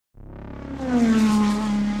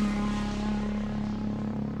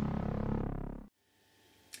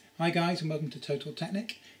Hi guys and welcome to Total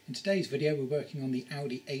Technik. In today's video we're working on the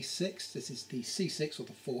Audi A6. This is the C6 or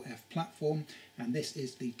the 4F platform, and this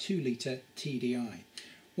is the 2 litre TDI.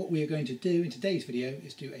 What we are going to do in today's video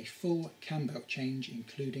is do a full cam belt change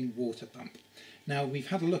including water pump. Now we've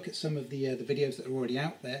had a look at some of the videos that are already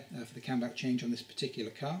out there for the cam belt change on this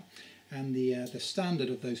particular car, and the standard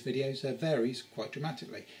of those videos varies quite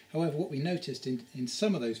dramatically. However, what we noticed in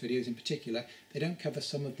some of those videos in particular, they don't cover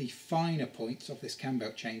some of the finer points of this cam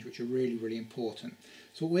belt change, which are really important.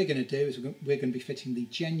 So what we're going to do is we're going to be fitting the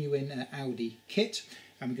genuine Audi kit,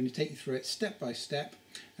 and we're going to take you through it step by step.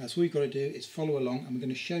 So all you've got to do is follow along, and we're going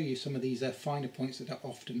to show you some of these finer points that are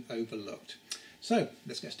often overlooked. So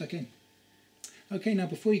let's get stuck in. Okay, now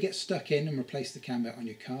before you get stuck in and replace the cam belt on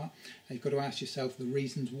your car, you've got to ask yourself the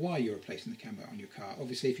reasons why you're replacing the cam belt on your car.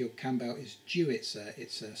 Obviously, if your cam belt is due its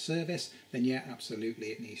service, then yeah, absolutely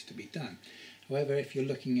it needs to be done. However, if you're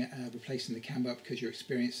looking at replacing the cam belt because you're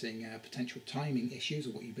experiencing potential timing issues, or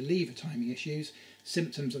what you believe are timing issues,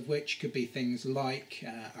 symptoms of which could be things like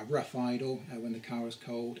a rough idle when the car is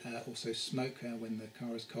cold, also smoke when the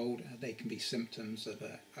car is cold, they can be symptoms of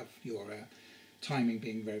your timing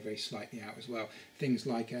being very slightly out as well. Things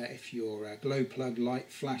like if your glow plug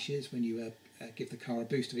light flashes when you give the car a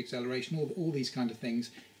boost of acceleration, all these kind of things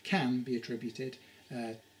can be attributed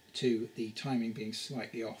to the timing being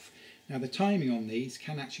slightly off. Now the timing on these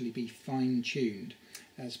can actually be fine-tuned.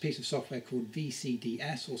 There's a piece of software called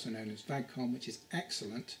VCDS, also known as VAGCOM, which is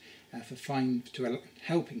excellent for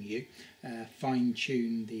helping you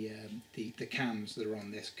fine-tune the cams that are on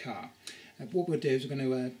this car. What we'll do is we're going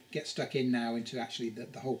to get stuck in now into actually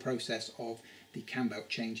the whole process of the cam belt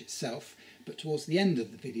change itself. But towards the end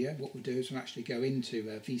of the video, what we'll do is we'll actually go into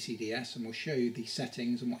VCDS and we'll show you the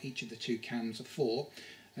settings and what each of the two cams are for.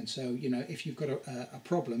 And so, you know, if you've got a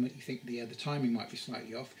problem that you think the timing might be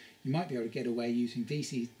slightly off, you might be able to get away using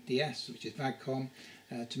VCDS, which is VAGCOM,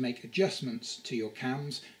 to make adjustments to your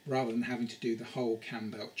cams rather than having to do the whole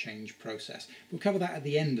cam belt change process. We'll cover that at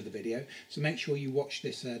the end of the video, so make sure you watch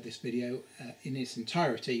this video in its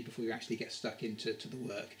entirety before you actually get stuck into the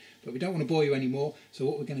work. But we don't want to bore you anymore, so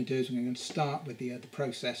what we're going to do is we're going to start with the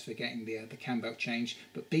process for getting the cam belt changed,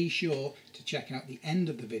 but be sure to check out the end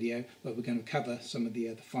of the video where we're going to cover some of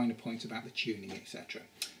the finer points about the tuning, etc.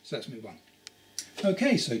 So let's move on.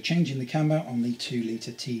 Okay, so changing the cam belt on the 2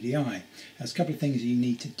 litre TDI. There's a couple of things you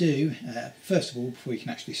need to do, first of all, before you can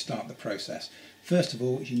actually start the process. First of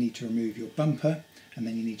all, you need to remove your bumper, and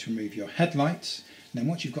then you need to remove your headlights. And then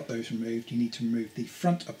once you've got those removed, you need to remove the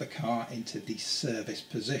front of the car into the service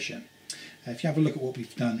position. If you have a look at what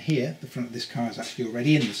we've done here, the front of this car is actually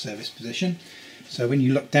already in the service position. So when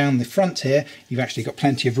you look down the front here, you've actually got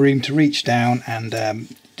plenty of room to reach down and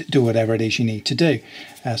do whatever it is you need to do.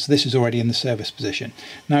 So this is already in the service position.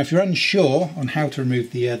 Now if you're unsure on how to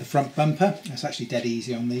remove the front bumper, that's actually dead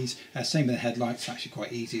easy on these. Same with the headlights, actually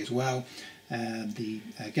quite easy as well.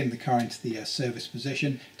 Getting the car into the service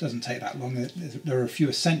position doesn't take that long. There are a few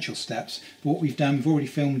essential steps, but what we've done, we've already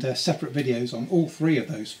filmed separate videos on all three of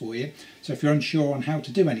those for you. So if you're unsure on how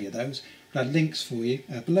to do any of those, we'll have links for you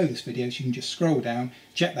below this video, so you can just scroll down,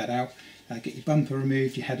 check that out, get your bumper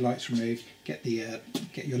removed, your headlights removed, get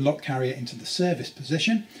your lock carrier into the service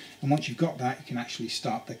position, and once you've got that, you can actually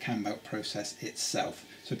start the cam belt process itself.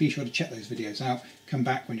 So be sure to check those videos out, come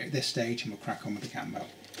back when you're at this stage and we'll crack on with the cam belt.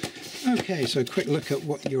 Okay, so a quick look at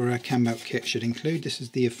what your cam belt kit should include. This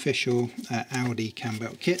is the official Audi cam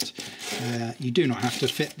belt kit. You do not have to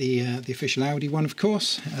fit the official Audi one, of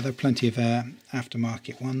course. There are plenty of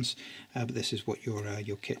aftermarket ones, but this is what your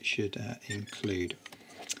kit should include.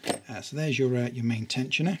 So there's your main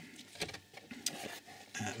tensioner.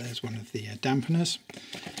 There's one of the dampeners.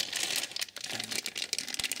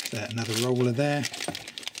 Another roller there.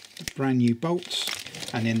 Brand new bolts.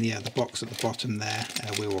 And in the box at the bottom there,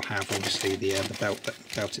 we will have obviously the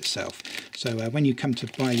belt itself. So when you come to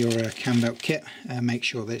buy your cam belt kit, make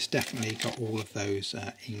sure that it's definitely got all of those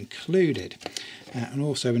included. And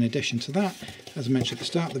also in addition to that, as I mentioned at the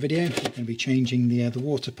start of the video, we're going to be changing the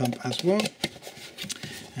water pump as well.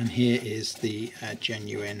 And here is the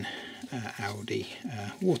genuine Audi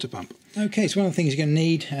water pump. Okay, so one of the things you're going to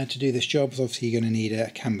need to do this job is obviously you're going to need a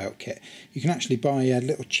cam belt kit. You can actually buy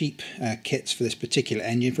little cheap kits for this particular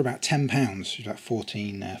engine for about £10, about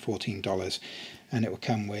 $14, and it will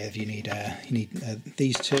come with, you need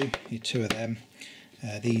these two, you need two of them.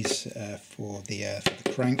 These for the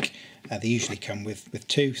crank. They usually come with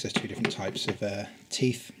two, so there's two different types of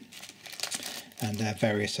teeth, and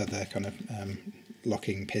various other kind of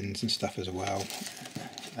locking pins and stuff as well.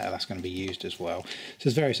 That's going to be used as well. So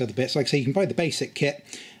there's various other bits. Like I say, you can buy the basic kit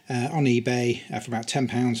on eBay for about £10,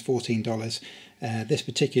 $14. This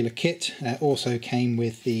particular kit also came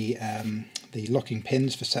with the locking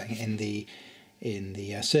pins for setting it in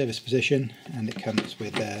the service position, and it comes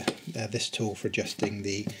with this tool for adjusting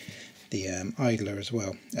the idler as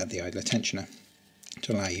well, the idler tensioner,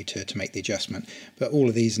 to allow you to make the adjustment. But all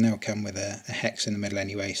of these now come with a hex in the middle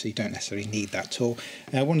anyway, so you don't necessarily need that tool.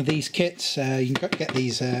 One of these kits, you can get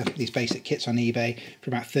these basic kits on eBay for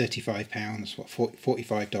about £35,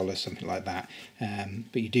 $45, something like that.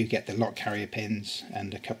 But you do get the lock carrier pins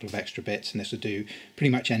and a couple of extra bits, and this will do pretty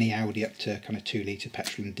much any Audi up to kind of 2 litre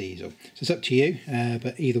petrol and diesel. So it's up to you,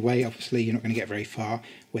 but either way, obviously you're not going to get very far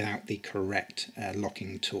without the correct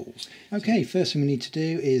locking tools. Okay, first thing we need to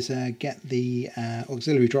do is get the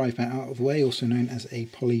auxiliary drive belt out of the way, also known as a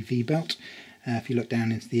poly V-belt. If you look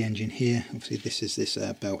down into the engine here, obviously this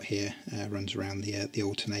belt here runs around the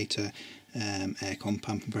alternator, aircon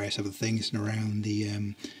pump and various other things, and around the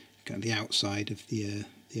kind of the outside of the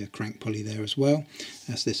crank pulley there as well.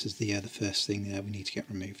 So this is the first thing we need to get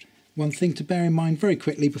removed. One thing to bear in mind very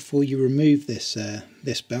quickly before you remove this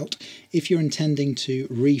belt: if you're intending to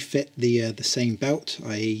refit the same belt,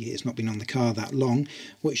 i.e. it's not been on the car that long,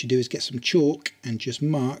 what you should do is get some chalk and just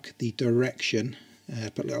mark the direction,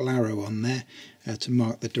 put a little arrow on there to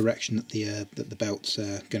mark the direction that the belt's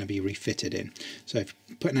going to be refitted in. So if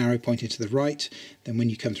you put an arrow pointing to the right, then when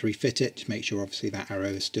you come to refit it, just make sure obviously that arrow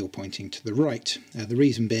is still pointing to the right. The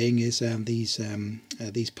reason being is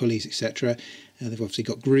these pulleys, etc., they've obviously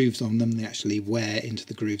got grooves on them. They actually wear into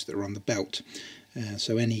the grooves that are on the belt.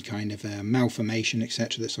 So any kind of malformation,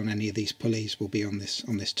 etc., that's on any of these pulleys will be on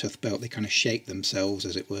this tough belt. They kind of shape themselves,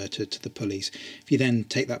 as it were, to the pulleys. If you then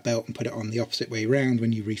take that belt and put it on the opposite way round,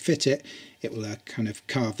 when you refit it, it will kind of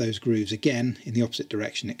carve those grooves again in the opposite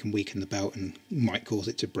direction. It can weaken the belt and might cause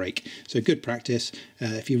it to break. So good practice.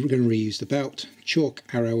 If you're going to reuse the belt, chalk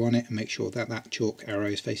arrow on it and make sure that that chalk arrow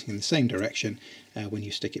is facing in the same direction when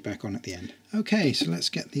you stick it back on at the end. Okay, so let's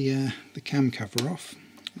get the cam cover off.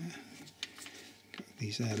 Got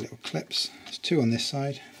these little clips. There's 2 on this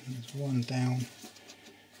side. There's 1 down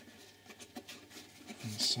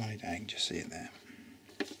on the side. I can just see it there.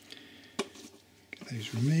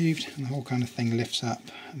 Those removed, and the whole kind of thing lifts up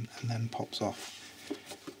and then pops off.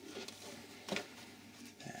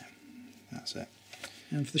 There, that's it.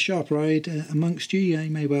 And for the sharp-eyed amongst you, you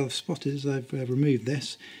may well have spotted as I've removed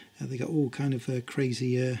this, they got all kind of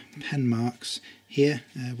crazy pen marks here,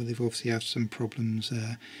 where they've obviously had some problems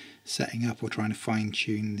setting up or trying to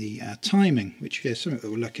fine-tune the timing, which is something that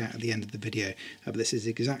we'll look at the end of the video. But this is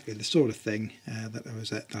exactly the sort of thing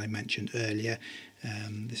that I mentioned earlier.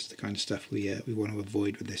 This is the kind of stuff we want to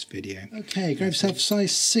avoid with this video. Okay, grab yourself a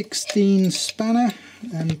size 16 spanner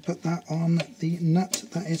and put that on the nut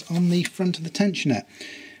that is on the front of the tensioner.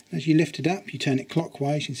 As you lift it up, you turn it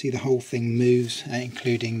clockwise, you can see the whole thing moves,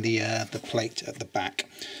 including the plate at the back.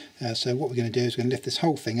 So what we're going to do is we're going to lift this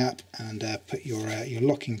whole thing up and put your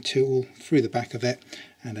locking tool through the back of it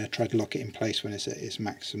and try to lock it in place when it's at its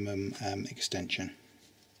maximum extension.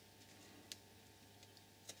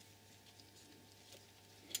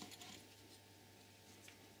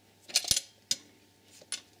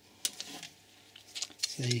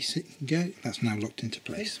 So you can go, that's now locked into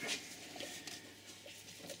place.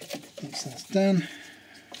 Once that's done,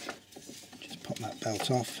 just pop that belt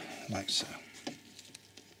off like so.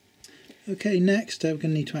 Okay, next we're going to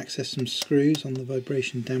need to access some screws on the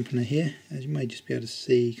vibration dampener here. As you may just be able to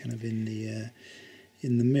see kind of in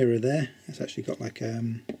the mirror there, it's actually got like a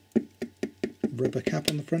rubber cap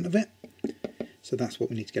on the front of it. So that's what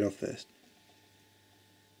we need to get off first.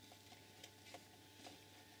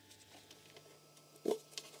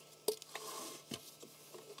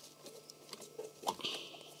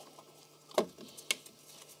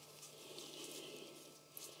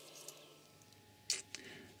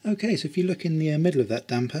 Okay, so if you look in the middle of that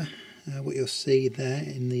damper, what you'll see there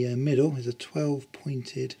in the middle is a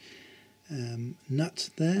 12-pointed nut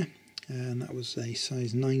there, and that was a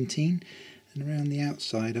size 19. And around the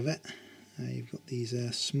outside of it, you've got these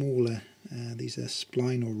smaller, these are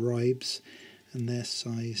spline or ribes, and they're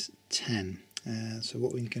size 10. So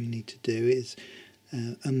what we're going to need to do is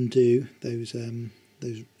undo those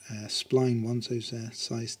spline ones, those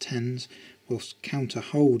size 10s, whilst counter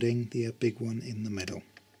holding the big one in the middle.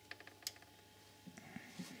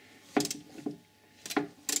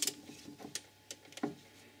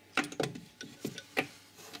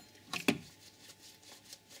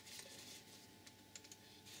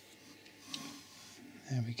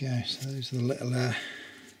 There we go, so those are the little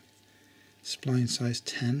spline size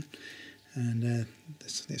 10. and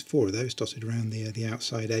there's 4 of those dotted around the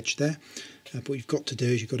outside edge there. But what you've got to do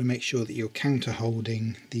is you've got to make sure that you're counter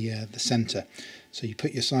holding the centre. So you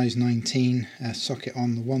put your size 19 socket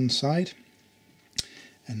on the one side,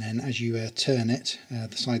 and then as you turn it,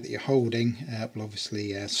 the side that you're holding will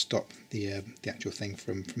obviously stop the actual thing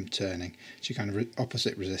from turning. So kind of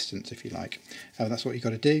opposite resistance, if you like. That's what you've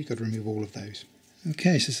got to do. You've got to remove all of those.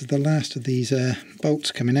 Okay, so this is the last of these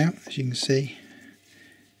bolts coming out, as you can see.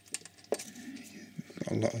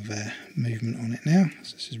 Got a lot of movement on it now,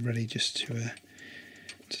 so this is ready just to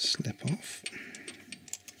slip off.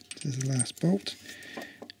 So there's the last bolt.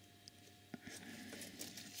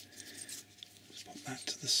 Just pop that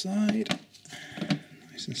to the side,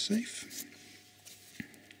 nice and safe.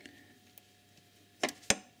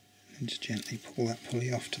 And just gently pull that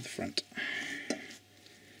pulley off to the front.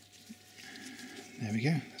 There we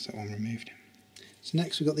go, that's that one removed. So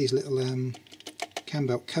next we've got these little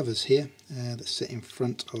Cambelt covers here that sit in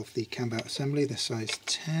front of the Cambelt assembly. They're size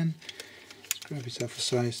 10. Just grab yourself a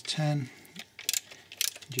size 10 and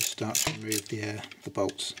just start to remove the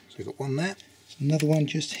bolts. So we've got one there, another one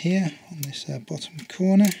just here on this bottom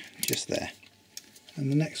corner, just there,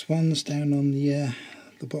 and the next one's down on the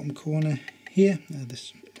bottom corner here,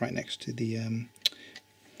 this right next to the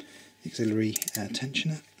auxiliary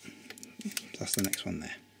tensioner. That's the next one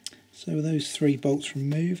there. So with those 3 bolts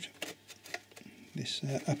removed, this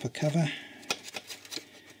upper cover,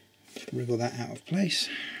 wriggle that out of place.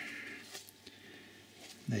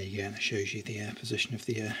 There you go, and it shows you the position of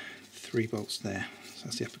the 3 bolts there. So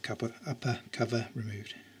that's the upper cover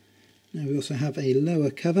removed. Now we also have a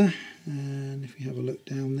lower cover, and if we have a look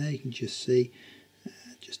down there, you can just see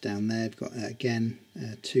just down there we've got again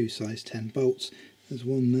 2 size 10 bolts. There's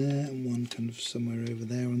one there and one kind of somewhere over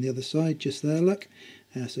there on the other side, just there, look.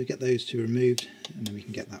 So get those 2 removed, and then we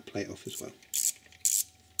can get that plate off as well.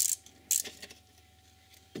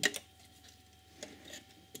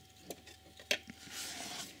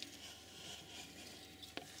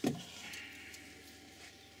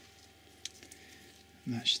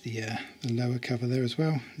 And that's the lower cover there as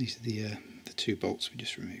well. These are the 2 bolts we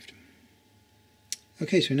just removed.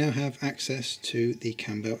 Okay, so we now have access to the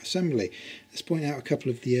Cambelt assembly. Let's point out a couple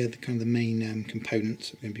of the kind of the main components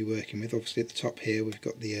that we're going to be working with. Obviously at the top here we've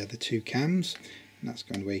got the 2 cams, and that's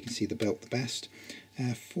kind of where you can see the belt the best.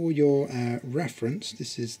 For your reference,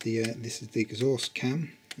 this is the exhaust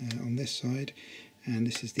cam on this side, and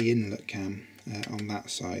this is the inlet cam on that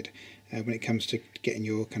side. When it comes to getting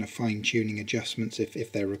your kind of fine-tuning adjustments,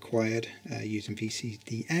 if they're required using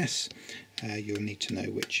VCDS, you'll need to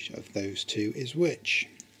know which of those 2 is which.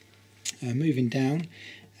 Moving down,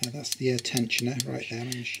 that's the tensioner right there.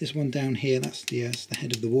 This one down here, that's the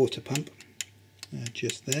head of the water pump,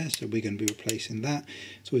 just there. So we're going to be replacing that.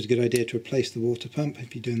 It's always a good idea to replace the water pump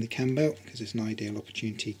if you're doing the Cambelt, because it's an ideal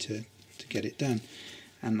opportunity to get it done.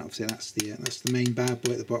 And obviously that's the main bad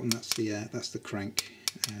boy at the bottom. That's the crank.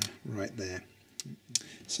 Right there.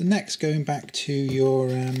 So next, going back to your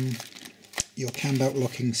Cambelt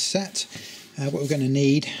locking set, what we're going to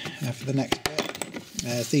need for the next bit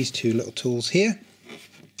is these 2 little tools here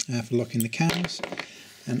for locking the cams,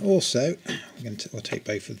 and also I'll take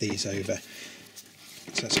both of these over.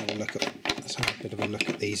 So let's have a bit of a look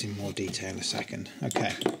at these in more detail a second.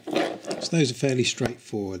 Okay, so those are fairly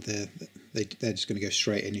straightforward. They're just going to go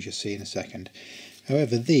straight in, as you'll see in a second.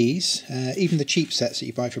 However, these, even the cheap sets that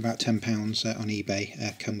you buy for about £10 on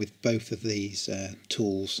eBay, come with both of these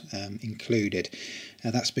tools included.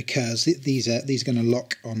 That's because these are going to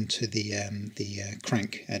lock onto the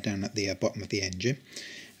crank down at the bottom of the engine,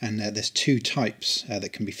 and there's 2 types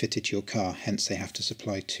that can be fitted to your car. Hence, they have to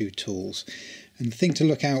supply 2 tools. And the thing to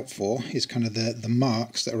look out for is kind of the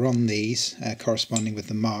marks that are on these, corresponding with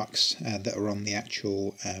the marks that are on the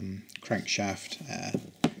actual crankshaft.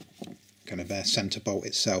 Kind of centre bolt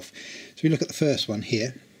itself. So we look at the first one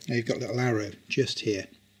here. Now you've got a little arrow just here.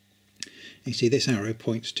 You see this arrow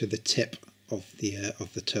points to the tip of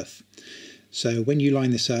the tooth. So when you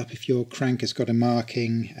line this up, if your crank has got a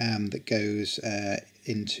marking that goes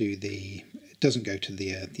into the, it doesn't go to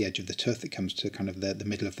the edge of the tooth, it comes to kind of the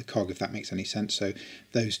middle of the cog, if that makes any sense. So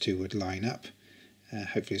those 2 would line up.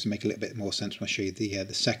 Hopefully this will make a little bit more sense when I show you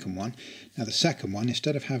the second one. Now the second one,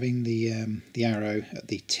 instead of having the arrow at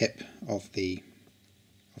the tip of the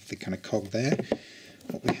kind of cog there,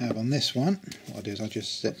 what we have on this one, what I'll do is I'll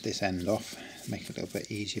just zip this end off, make it a little bit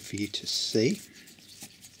easier for you to see.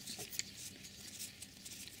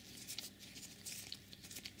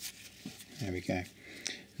 There we go.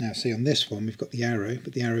 Now see, on this one we've got the arrow,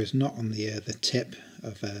 but the arrow is not on the tip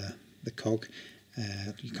of the cog.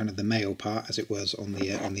 Kind of the male part, as it was on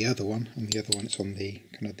the other one. On the other one, it's on the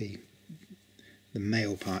kind of the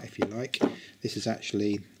male part, if you like. This is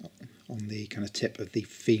actually on the kind of tip of the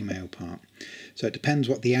female part. So it depends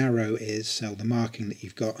what the arrow is, or the marking that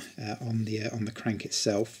you've got on the crank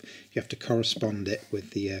itself. You have to correspond it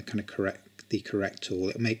with the kind of correct tool.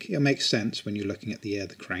 It'll make sense when you're looking at the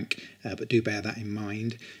crank, but do bear that in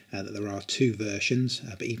mind, that there are two versions,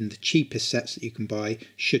 but even the cheapest sets that you can buy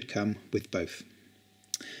should come with both.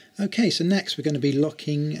 Okay, so next we're going to be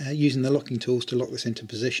using the locking tools to lock this into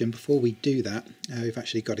position. Before we do that, we've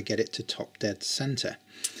actually got to get it to top dead centre.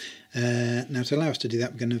 Now, to allow us to do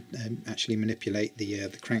that, we're going to actually manipulate the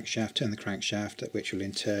crankshaft, turn the crankshaft, which will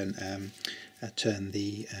in turn turn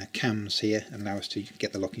the cams here and allow us to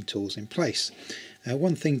get the locking tools in place.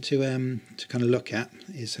 One thing to kind of look at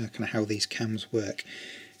is kind of how these cams work.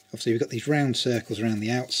 Obviously, we've got these round circles around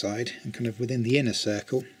the outside, and kind of within the inner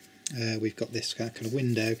circle, we've got this kind of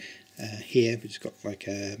window here, which has got like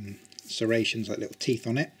serrations, like little teeth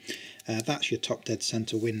on it. That's your top dead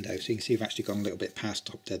centre window. So you can see we've actually gone a little bit past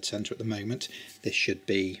top dead centre at the moment. This should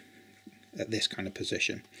be at this kind of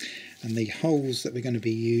position. And the holes that we're going to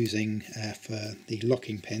be using for the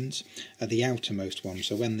locking pins are the outermost ones.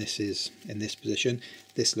 So when this is in this position,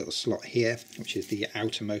 this little slot here, which is the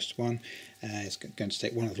outermost one, is going to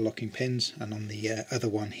take one of the locking pins, and on the other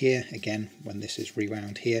one here, again, when this is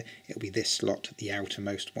rewound here, it'll be this slot, the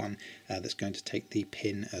outermost one, that's going to take the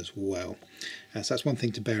pin as well. So that's one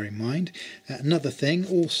thing to bear in mind. Another thing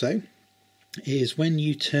also is when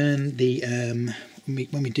you turn the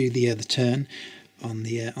when we do the turn on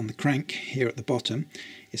the crank here at the bottom,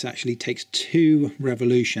 it actually takes 2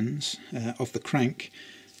 revolutions of the crank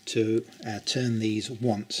to turn these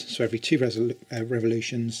once. So every 2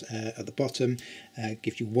 revolutions at the bottom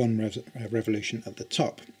gives you 1 revolution at the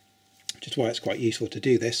top, which is why it's quite useful to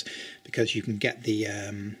do this, because you can get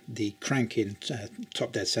the crank in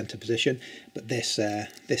top dead centre position, but this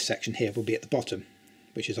section here will be at the bottom,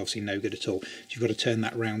 which is obviously no good at all. So you've got to turn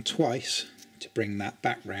that round twice to bring that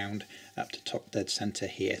back round up to top dead centre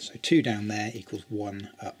here. So 2 down there equals 1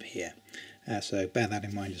 up here. So bear that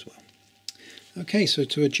in mind as well. Okay, so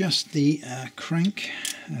to adjust the crank,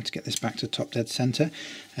 to get this back to top dead centre,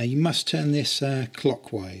 you must turn this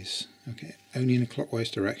clockwise. Okay, only in a clockwise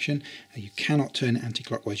direction. You cannot turn it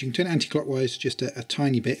anti-clockwise. You can turn it anti-clockwise just a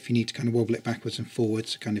tiny bit if you need to kind of wobble it backwards and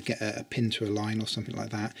forwards to kind of get a pin to a line or something like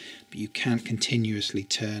that, but you can't continuously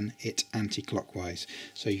turn it anti-clockwise.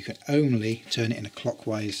 So you can only turn it in a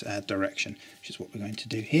clockwise direction, which is what we're going to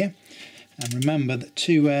do here. And remember that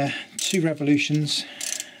two revolutions,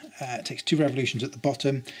 it takes 2 revolutions at the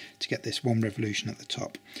bottom to get this 1 revolution at the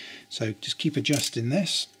top. So just keep adjusting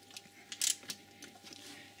this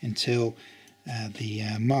until the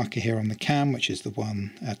marker here on the cam, which is the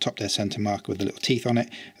one top dead centre marker with the little teeth on it,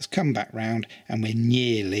 has come back round and we're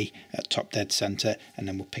nearly at top dead centre, and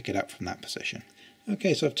then we'll pick it up from that position.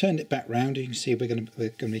 Okay, so I've turned it back round. You can see we're going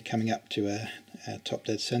to be coming up to a top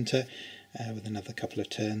dead centre with another couple of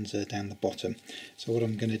turns down the bottom. So what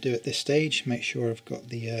I'm going to do at this stage, make sure I've got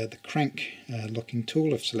the crank locking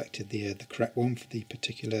tool. I've selected the correct one for the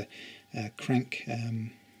particular crank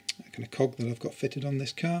kind of cog that I've got fitted on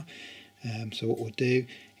this car. So what we'll do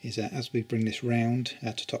is as we bring this round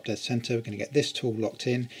to top dead centre, we're going to get this tool locked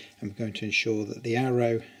in, and we're going to ensure that the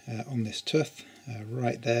arrow on this tooth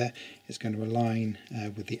right there is going to align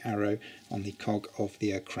with the arrow on the cog of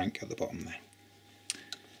the crank at the bottom there.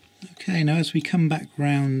 Okay, now as we come back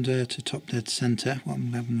round to top dead centre, what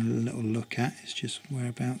I'm having a little look at is just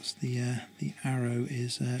whereabouts the arrow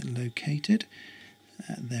is located.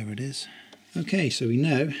 There it is. Okay, so we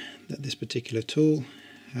know that this particular tool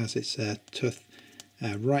has its tooth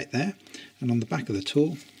right there, and on the back of the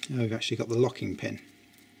tool we've actually got the locking pin.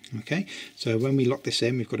 Okay, so when we lock this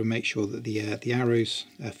in, we've got to make sure that the arrows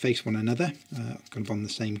face one another, kind of on the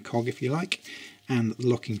same cog if you like, and the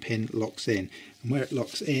locking pin locks in. And where it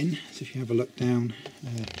locks in, so if you have a look down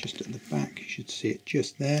just at the back, you should see it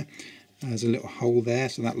just there. There's a little hole there,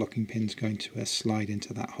 so that locking pin's going to slide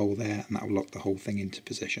into that hole there, and that will lock the whole thing into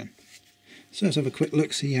position. So let's have a quick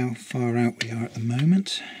look, see how far out we are at the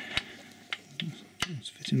moment. It's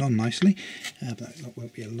fitting on nicely, but that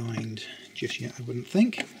won't be aligned just yet, I wouldn't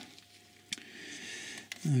think.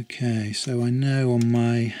 Okay, so I know on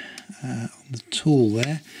my on the tool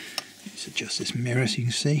there, let's adjust this mirror so you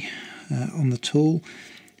can see, on the tool,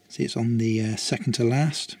 see it's on the second to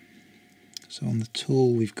last. So on the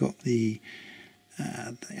tool we've got the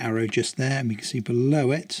arrow just there, and we can see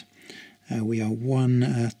below it we are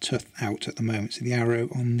 1 tooth out at the moment. So the arrow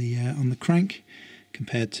on the crank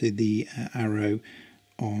compared to the arrow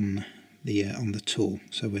on the tool.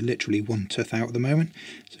 So we're literally 1 tooth out at the moment.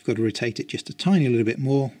 So we've got to rotate it just a tiny little bit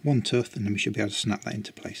more, 1 tooth, and then we should be able to snap that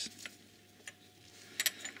into place.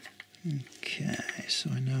 Okay, so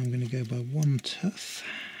I know I'm going to go by 1 tooth.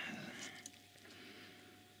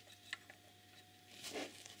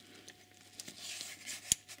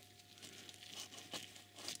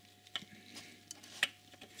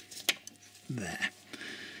 There.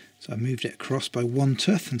 So I moved it across by 1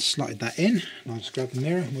 tooth and slotted that in. I'll just grab the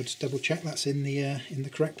mirror and we'll just double check that's in the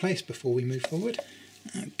correct place before we move forward.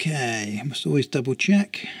 Okay, I must always double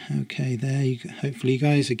check. Okay, there, hopefully you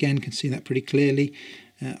guys again can see that pretty clearly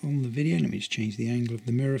on the video. Let me just change the angle of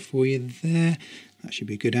the mirror for you there. That should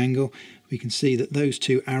be a good angle. We can see that those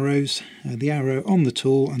 2 arrows, the arrow on the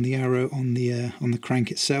tool and the arrow on the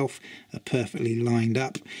crank itself, are perfectly lined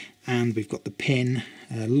up, and we've got the pin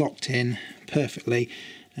locked in perfectly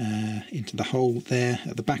into the hole there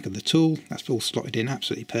at the back of the tool. That's all slotted in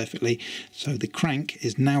absolutely perfectly. So the crank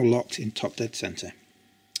is now locked in top dead centre.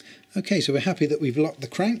 Okay, so we're happy that we've locked the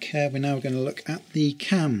crank. We're now going to look at the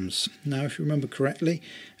cams. Now, if you remember correctly,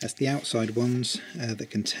 that's the outside ones that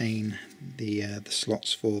contain the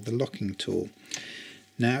slots for the locking tool.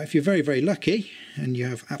 Now, if you're very, very lucky and you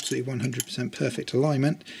have absolutely 100% perfect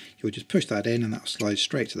alignment, you'll just push that in and that'll slide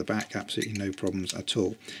straight to the back, absolutely no problems at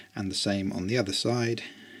all. And the same on the other side.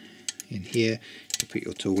 In here, you put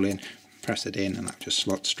your tool in, press it in, and that just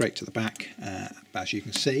slots straight to the back. As you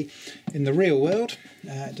can see, in the real world,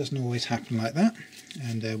 it doesn't always happen like that,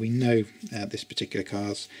 and we know this particular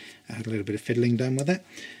car's had a little bit of fiddling done with it.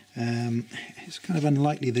 It's kind of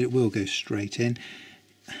unlikely that it will go straight in.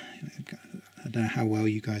 I don't know how well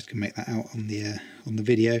you guys can make that out on the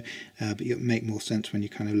video, but it'll make more sense when you're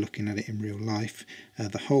kind of looking at it in real life.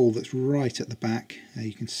 The hole that's right at the back,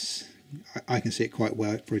 I can see it quite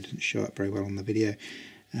well. It probably didn't show up very well on the video.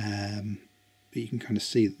 But you can kind of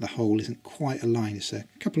see that the hole isn't quite aligned. It's a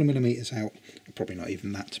couple of millimetres out, probably not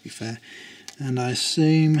even that to be fair. And I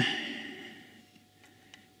assume,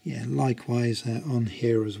 yeah, likewise on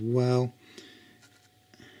here as well.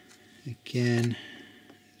 Again,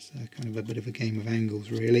 it's kind of a bit of a game of angles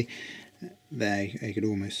really. There, you could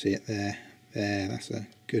almost see it there. There, that's a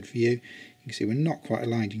good view. You can see we're not quite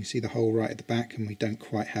aligned. You can see the hole right at the back, and we don't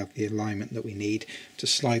quite have the alignment that we need to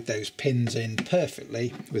slide those pins in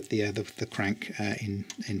perfectly with the crank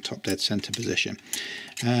in top dead centre position.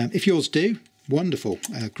 If yours do, wonderful,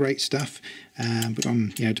 great stuff. But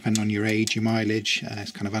depending on your age, your mileage,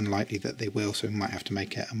 it's kind of unlikely that they will, so we might have to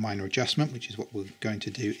make a minor adjustment, which is what we're going to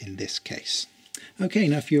do in this case. Okay,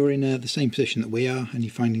 now if you're in the same position that we are and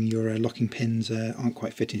you're finding your locking pins aren't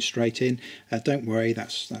quite fitting straight in, don't worry,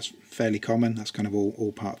 that's fairly common. That's kind of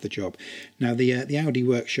all part of the job. Now the Audi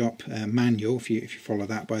workshop manual, if you follow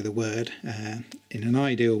that by the word, in an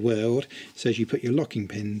ideal world, says you put your locking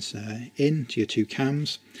pins into your 2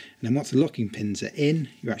 cams, and then once the locking pins are in,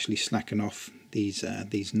 you actually slacken off these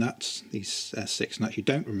nuts, these 6 nuts. You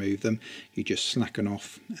don't remove them, you just slacken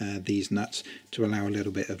off these nuts to allow a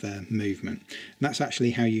little bit of movement. And that's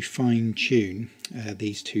actually how you fine tune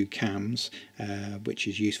these 2 cams, which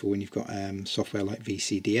is useful when you've got software like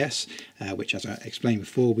VCDS, which, as I explained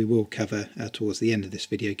before, we will cover towards the end of this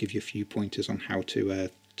video, give you a few pointers on how to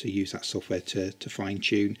use that software to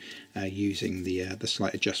fine-tune using the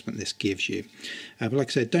slight adjustment this gives you. But like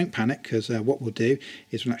I said, don't panic, because what we'll do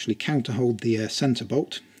is we'll actually counter hold the centre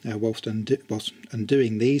bolt whilst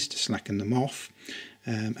undoing these to slacken them off.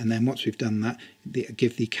 And then once we've done that,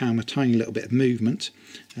 give the cam a tiny little bit of movement,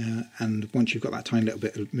 and once you've got that tiny little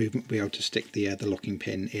bit of movement, we'll be able to stick the locking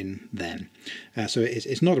pin in then. So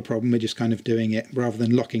it's not a problem, we're just kind of doing it rather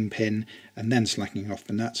than locking pin and then slackening off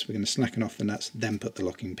the nuts. We're going to slacken off the nuts, then put the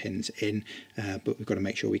locking pins in, but we've got to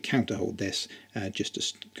make sure we counter hold this just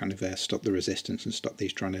to kind of stop the resistance and stop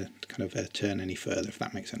these trying to kind of turn any further, if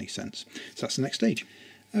that makes any sense. So that's the next stage.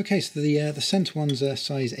 Okay, so the centre one's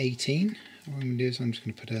size 18. What I'm going to do is I'm just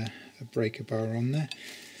going to put a breaker bar on there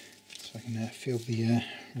so I can feel the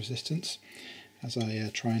resistance as I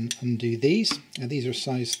try and undo these. These are a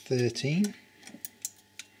size 13.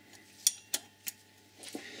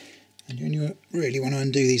 And you only really want to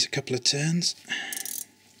undo these a couple of turns.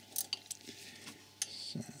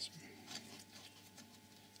 So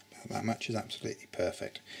about that much is absolutely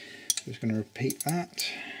perfect. So I'm just going to repeat that.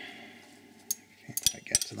 Can't quite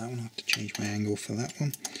get to that one, I'll have to change my angle for that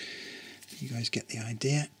one. You guys get the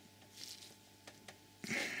idea.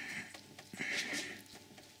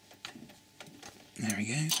 There we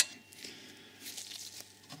go.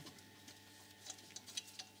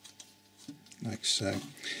 Like so.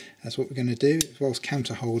 That's what we're going to do. Whilst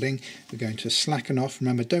counter holding, we're going to slacken off.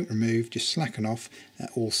 Remember, don't remove, just slacken off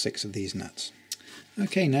all 6 of these nuts.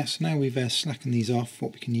 Okay, so now we've slackened these off,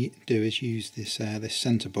 what we can do is use this this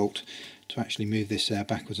centre bolt to actually move this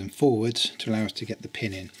backwards and forwards to allow us to get the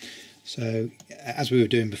pin in. So as we were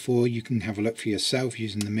doing before, you can have a look for yourself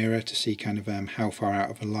using the mirror to see kind of how far out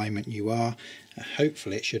of alignment you are.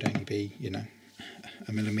 Hopefully it should only be, you know,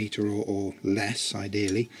 a millimetre or less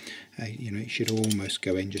ideally. You know, it should almost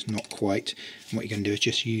go in, just not quite. And what you're going to do is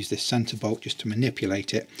just use this centre bolt just to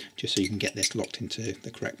manipulate it, just so you can get this locked into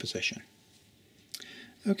the correct position.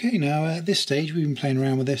 Okay, now at this stage we've been playing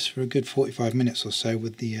around with this for a good 45 minutes or so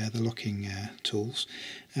with the locking tools.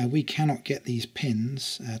 We cannot get these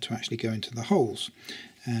pins to actually go into the holes.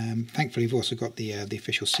 Thankfully we've also got the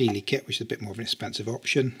official Sealy kit, which is a bit more of an expensive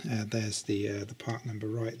option. There's the part number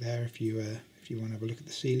right there if you want to have a look at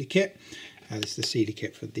the Sealy kit. This is the Sealy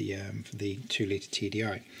kit for the 2-litre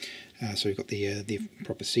TDI. So we've got the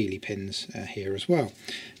proper Sealy pins here as well.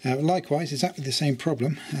 Likewise, exactly the same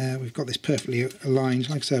problem. We've got this perfectly aligned.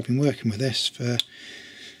 Like I said, I've been working with this for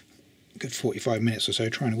a good 45 minutes or so,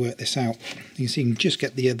 trying to work this out. You can see you can just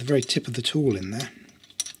get the very tip of the tool in there.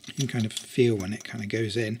 You can kind of feel when it kind of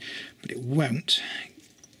goes in, but it won't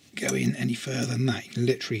go in any further than that. You can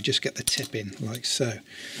literally just get the tip in like so.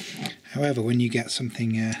 However, when you get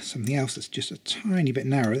something else that's just a tiny bit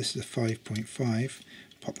narrower, this is a 5.5.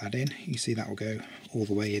 Pop that in. You see that will go all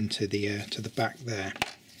the way into the to the back there.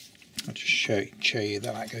 I'll just show you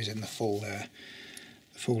that that goes in the full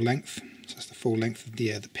length. So that's the full length of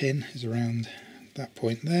the pin is around that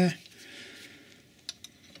point there.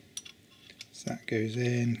 So that goes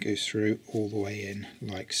in, goes through all the way in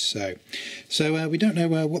like so. So we don't know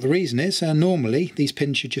what the reason is. Normally these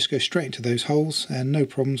pins should just go straight into those holes, no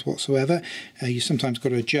problems whatsoever. You sometimes got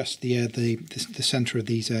to adjust the centre of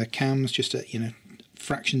these cams just at, you know,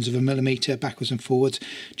 fractions of a millimetre backwards and forwards,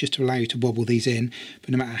 just to allow you to wobble these in. But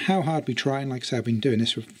no matter how hard we try, and like I said, I've been doing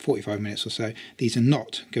this for 45 minutes or so, these are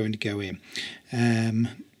not going to go in.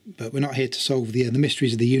 But we're not here to solve the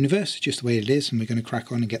mysteries of the universe. It's just the way it is, and we're going to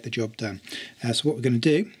crack on and get the job done. So what we're going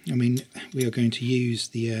to do, I mean, we are going to use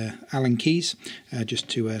the Allen keys just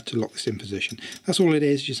to lock this in position. That's all it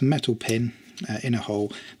is, just a metal pin in a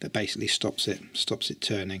hole that basically stops it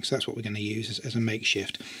turning. So that's what we're going to use as a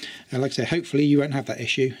makeshift. Like I say, hopefully you won't have that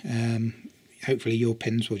issue. Hopefully your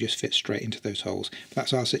pins will just fit straight into those holes. But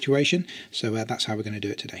that's our situation, so that's how we're going to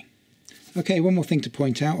do it today. Okay, one more thing to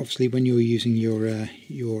point out, obviously when you're using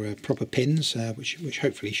your proper pins, which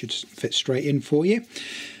hopefully should fit straight in for you,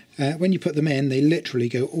 when you put them in, they literally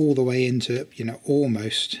go all the way into, you know,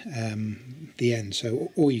 almost the end.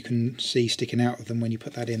 So all you can see sticking out of them when you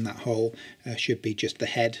put that in that hole should be just the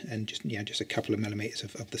head and just a couple of millimetres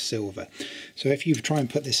of the silver. So if you try and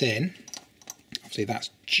put this in, obviously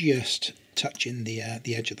that's just touching the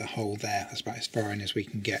edge of the hole there. That's about as far in as we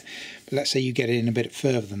can get. But let's say you get it in a bit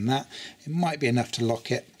further than that, it might be enough to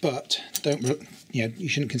lock it, but you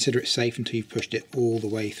shouldn't consider it safe until you've pushed it all the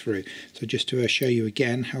way through. So just to show you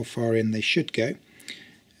again how far in they should go,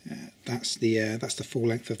 that's the full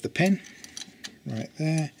length of the pin right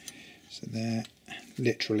there. So they're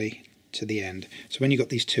literally to the end. So when you've got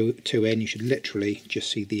these two in, you should literally just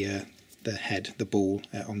see the head, the ball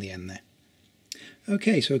on the end there.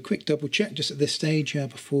 Okay, so a quick double check just at this stage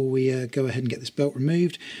before we go ahead and get this belt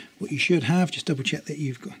removed. What you should have, just double check that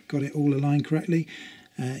you've got it all aligned correctly.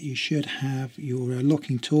 You should have your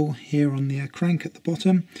locking tool here on the crank at the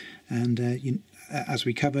bottom, and as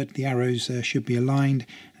we covered, the arrows should be aligned,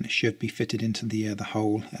 and it should be fitted into the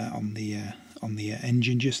hole on the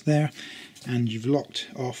engine just there. And you've locked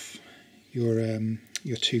off your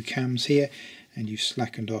two cams here, and you've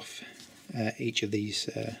slackened off each of these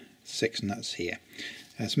 6 nuts here.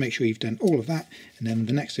 So make sure you've done all of that, and then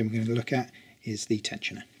the next thing we're going to look at is the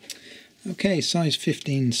tensioner. Okay, size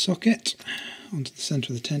 15 socket onto the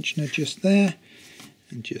centre of the tensioner just there,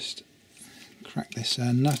 and just crack this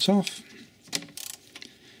nut off.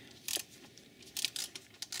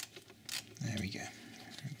 There we go.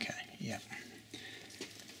 Okay, yeah.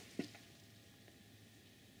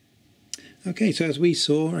 Okay, so as we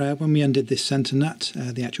saw, when we undid this centre nut,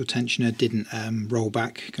 the actual tensioner didn't roll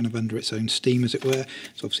back kind of under its own steam, as it were.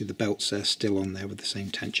 So obviously the belt's still on there with the same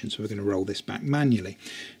tension, so we're going to roll this back manually.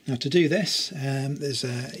 Now to do this, there's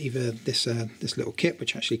either this little kit,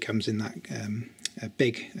 which actually comes in that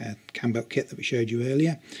big Cambelt kit that we showed you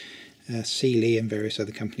earlier. Sealy and various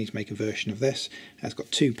other companies make a version of this. It's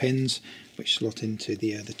got 2 pins which slot into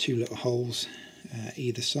the 2 little holes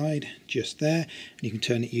either side just there, and you can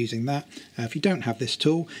turn it using that. If you don't have this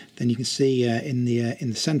tool, then you can see in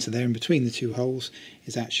the centre there, in between the 2 holes,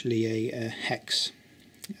 is actually a hex,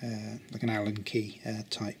 like an Allen key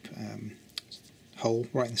type hole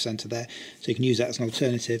right in the centre there, so you can use that as an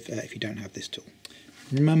alternative if you don't have this tool.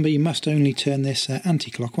 Remember, you must only turn this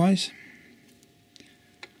anti-clockwise.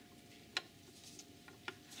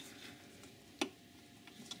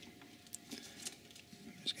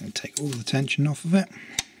 all the tension off of it,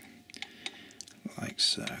 like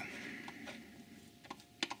so.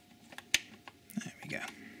 There we go.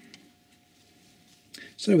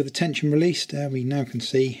 So with the tension released, we now can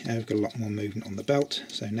see we've got a lot more movement on the belt.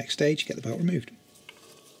 So next stage, get the belt removed.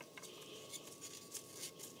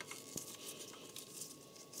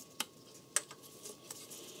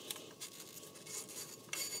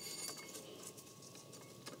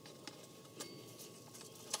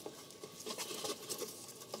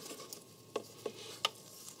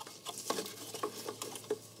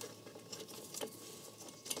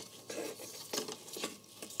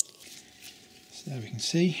 There we can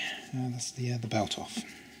see that's the belt off.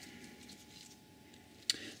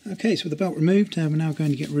 Okay, so with the belt removed, we're now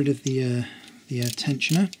going to get rid of the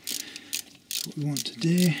tensioner. So what we want to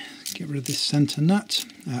do is get rid of this centre nut.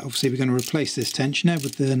 Obviously we're going to replace this tensioner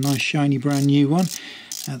with the nice shiny brand new one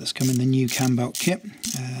that's come in the new Cambelt kit.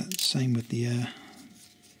 Same with the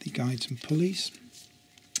guides and pulleys.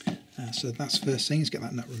 So that's the first thing, is get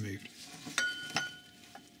that nut removed.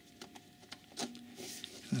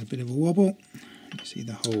 A bit of a wobble. You see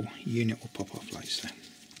the whole unit will pop off like so.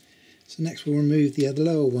 So next we'll remove the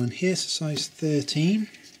lower one here, so size 13.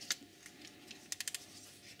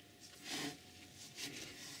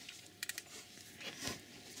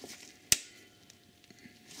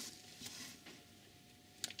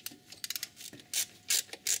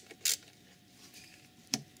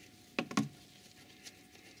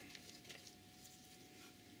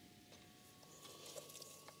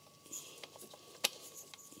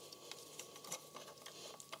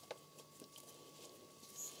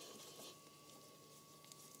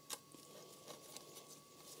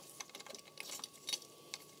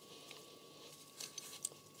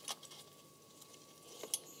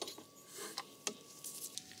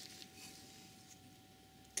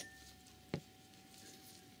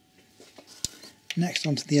 Next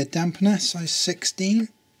onto the dampener, size 16.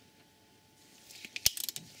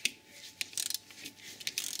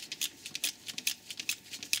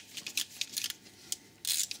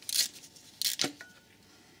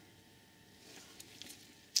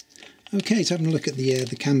 Okay, so having a look at the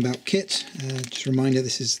Cambelt kit, just a reminder,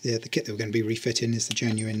 this is the kit that we're going to be refitting is the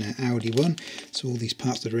genuine Audi one. So all these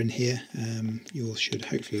parts that are in here, you all should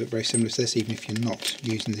hopefully look very similar to this, even if you're not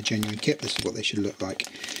using the genuine kit. This is what they should look like.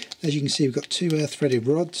 As you can see, we've got two threaded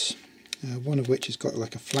rods, one of which has got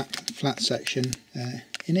like a flat section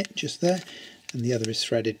in it, just there, and the other is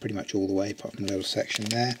threaded pretty much all the way, apart from a little section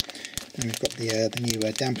there. And we've got the new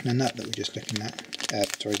dampener nut that we're just looking at.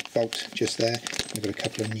 Bolt just there. We've got a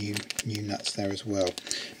couple of new nuts there as well.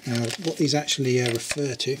 Now, what these actually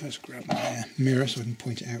refer to, if I just grab my mirror so I can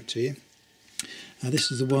point it out to you.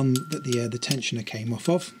 This is the one that the tensioner came off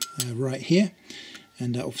of, right here.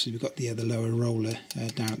 And obviously we've got the lower roller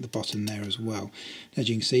down at the bottom there as well. As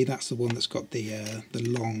you can see, that's the one that's got the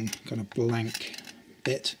long kind of blank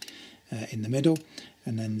bit in the middle,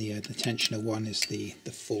 and then the tensioner one is the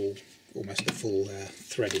full, almost the full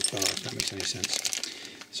threaded bar, if that makes any sense.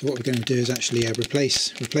 So what we're going to do is actually replace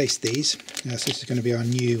these. So this is going to be our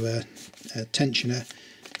new tensioner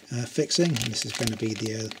fixing, and this is going to be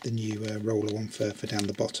the new roller one for down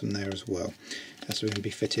the bottom there as well. So we're going to be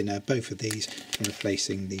fitting both of these and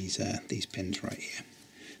replacing these pins right here.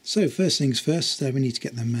 So first things first, we need to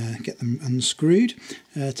get them unscrewed.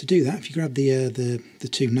 To do that, if you grab the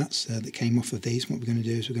two nuts that came off of these, what we're going to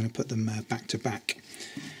do is we're going to put them back to back.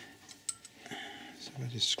 So if I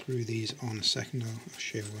just screw these on a second, I'll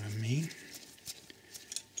show you what I mean.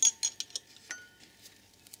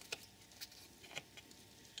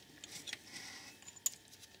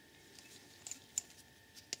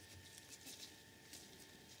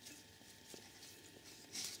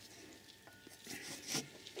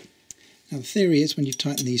 Now the theory is when you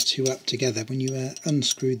tighten these two up together, when you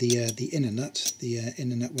unscrew the inner nut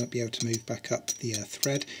won't be able to move back up the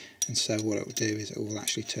thread, and so what it will do is it will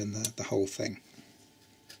actually turn the whole thing.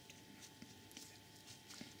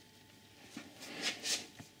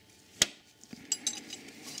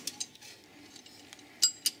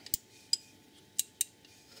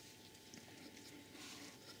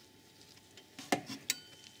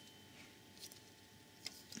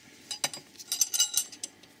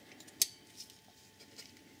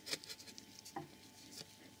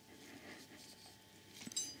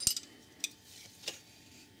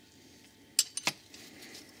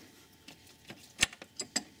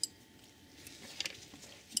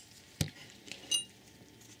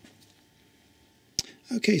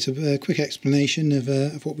 Okay, so a quick explanation of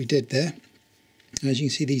what we did there. As you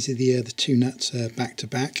can see, these are the two nuts back to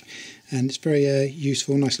back, and it's very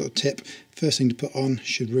useful, nice little tip. First thing to put on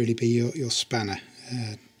should really be your spanner.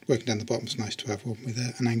 working down the bottom, it's nice to have one with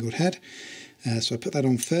an angled head. So I put that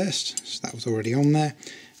on first, so that was already on there,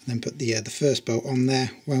 and then put the first bolt on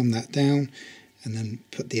there, wound that down, and then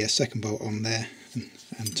put the second bolt on there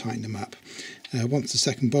and tighten them up. Once the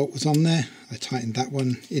second bolt was on there, I tightened that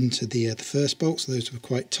one into the first bolt, so those were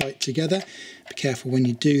quite tight together. Be careful when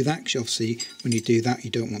you do that, because obviously when you do that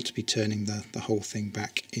you don't want to be turning the whole thing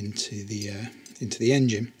back into the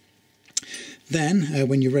engine. Then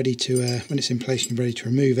when you're ready to, when it's in place and you're ready to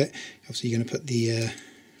remove it, obviously you're going to put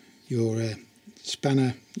your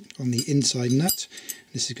spanner on the inside nut.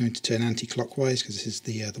 This is going to turn anti-clockwise because this is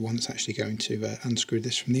the one that's actually going to unscrew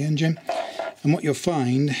this from the engine. And what you'll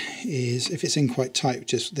find is, if it's in quite tight,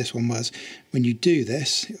 which this one was, when you do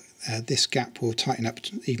this, this gap will tighten up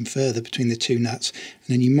even further between the two nuts,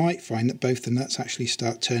 and then you might find that both the nuts actually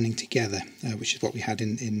start turning together, which is what we had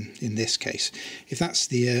in this case. If that's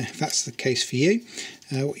the case for you,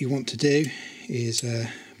 what you want to do is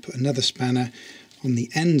put another spanner on the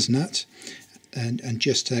ends nut and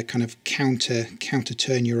just kind of counter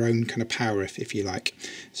turn your own kind of power, if you like.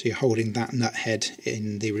 So you're holding that nut head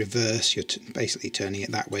in the reverse, you're basically turning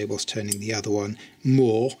it that way whilst turning the other one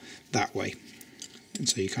more that way. And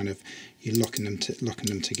so you're locking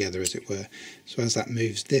them together, as it were. So as that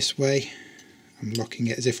moves this way, I'm locking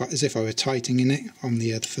it as if I were tightening it on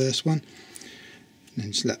the first one, and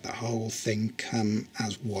then just let the whole thing come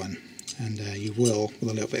as one. And you will, with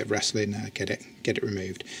a little bit of wrestling, get it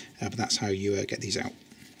removed. But that's how you get these out.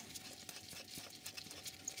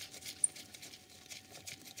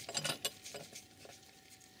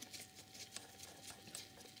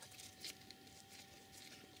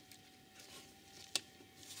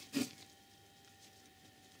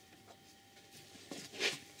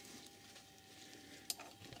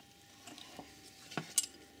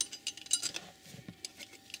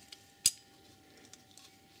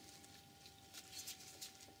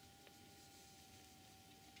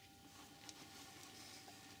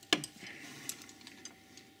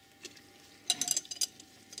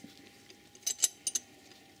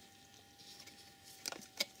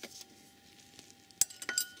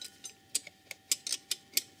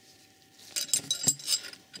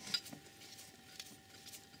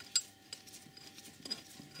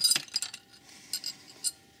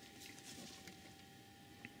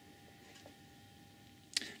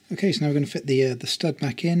 Okay, so now we're going to fit the stud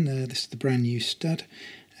back in. This is the brand new stud.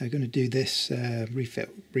 We're going to do this,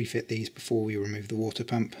 refit these before we remove the water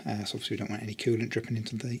pump. So obviously we don't want any coolant dripping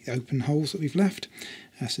into the open holes that we've left.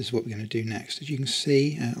 So this is what we're going to do next. As you can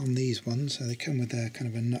see on these ones, they come with a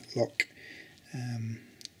kind of a nut lock,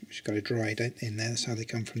 which has got a dried in there. That's how they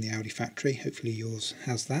come from the Audi factory. Hopefully yours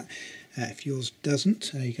has that. If yours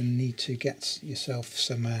doesn't, you're going to need to get yourself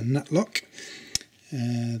some nut lock.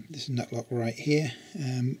 This is nut lock right here,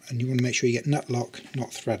 and you want to make sure you get nut lock,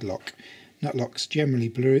 not thread lock. Nut lock's generally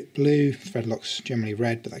blue, thread lock's generally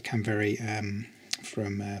red, but that can vary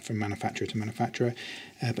from manufacturer to manufacturer.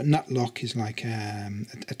 But nut lock is like a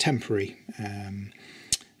temporary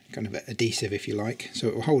kind of adhesive, if you like, so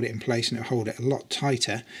it will hold it in place, and it will hold it a lot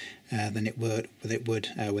tighter than it would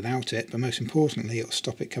without it. But most importantly, it will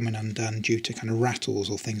stop it coming undone due to kind of rattles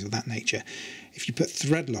or things of that nature. If you put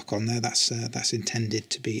thread lock on there, that's intended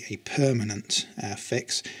to be a permanent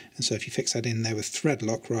fix, and so if you fix that in there with thread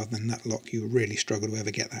lock rather than nut lock, you really struggle to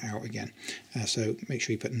ever get that out again. So make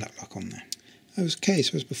sure you put nut lock on there. Okay,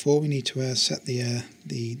 so as before, we need to set the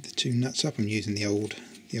two nuts up. I'm using the old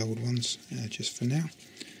ones just for now.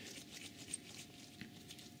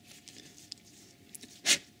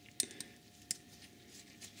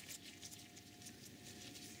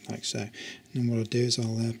 Like so. And then what I'll do is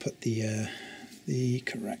I'll put the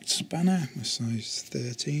correct spanner, my size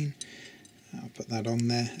 13. I'll put that on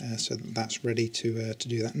there so that that's ready to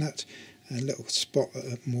do that nut. A little spot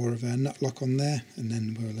more of a nut lock on there, and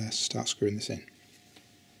then we'll start screwing this in.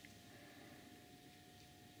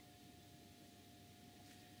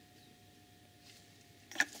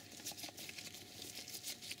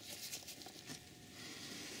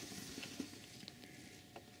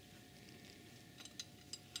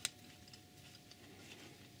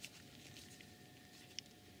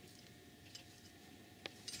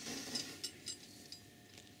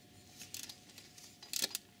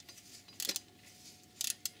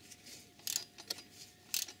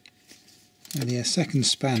 Now the second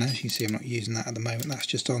spanner, as you can see, I'm not using that at the moment, that's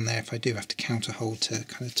just on there if I do have to counter hold to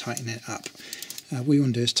kind of tighten it up. What you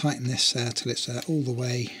want to do is tighten this till it's all the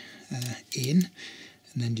way in,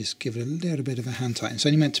 and then just give it a little bit of a hand tighten. It's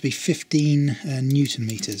only meant to be 15 Newton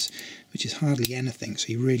meters, which is hardly anything, so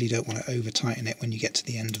you really don't want to over tighten it when you get to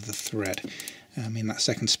the end of the thread. I mean, that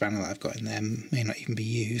second spanner that I've got in there may not even be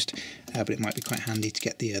used, but it might be quite handy to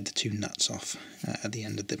get the two nuts off at the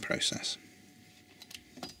end of the process.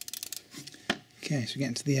 Okay, so we're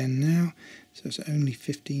getting to the end now. So it's only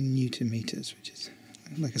 15 Newton meters, which is,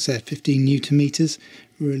 like I said, 15 Newton meters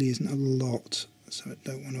really isn't a lot, so I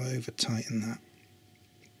don't want to over tighten that.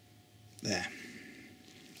 There.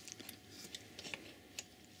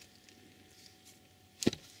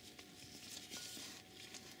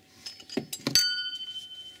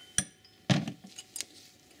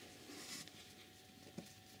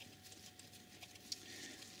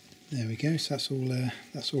 There we go. So that's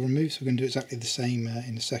all removed. So we're going to do exactly the same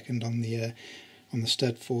in a second on the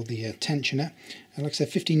stud for the tensioner. Like I said,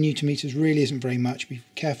 15 Newton meters really isn't very much. Be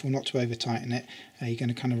careful not to over tighten it. You're going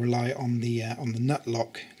to kind of rely on the nut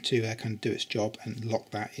lock to kind of do its job and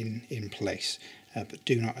lock that in place. But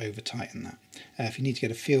do not over tighten that. If you need to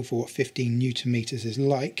get a feel for what 15 Newton meters is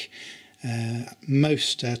like,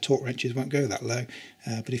 most torque wrenches won't go that low,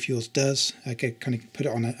 but if yours does, kind of put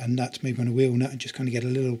it on a nut, maybe on a wheel nut, and just kind of get a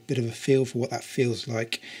little bit of a feel for what that feels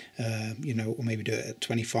like, you know, or maybe do it at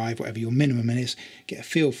 25, whatever your minimum is. Get a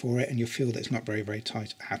feel for it, and you'll feel that it's not very, very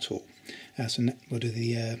tight at all. So we'll do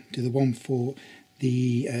the one for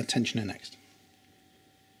the tensioner next.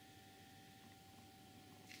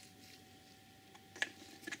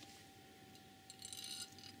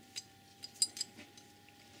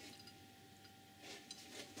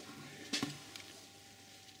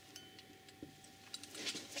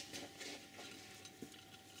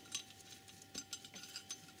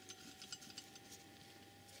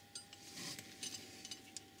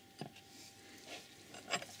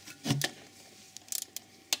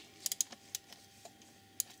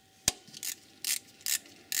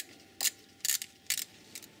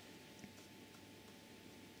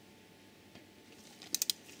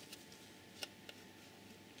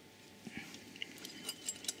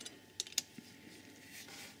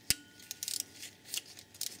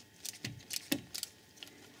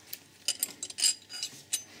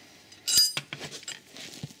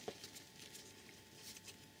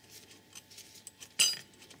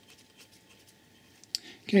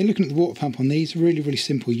 Okay, looking at the water pump on these, really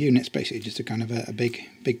simple units, basically just a kind of a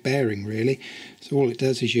big bearing really. So all it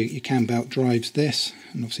does is your cam belt drives this,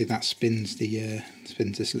 and obviously that spins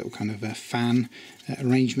this little kind of fan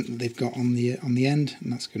arrangement that they've got on the end,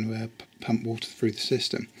 and that's going to pump water through the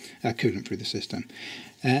system, coolant through the system.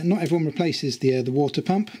 Not everyone replaces the water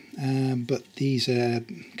pump, but these,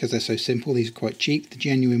 because they're so simple, these are quite cheap. The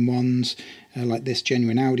genuine ones, like this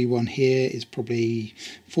genuine Audi one here, is probably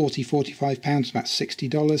 £40–45, about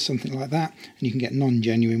 $60, something like that. And you can get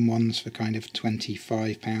non-genuine ones for kind of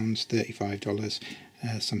 £25, $35,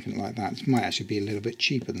 something like that. It might actually be a little bit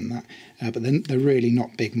cheaper than that, but then they're really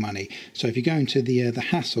not big money. So if you go into the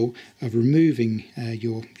hassle of removing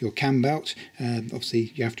your cam belt,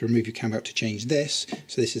 obviously you have to remove your cam belt to change this.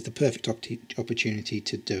 So this is the perfect opportunity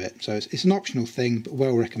to do it. So it's an optional thing, but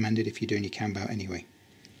well recommended if you're doing your cam belt anyway.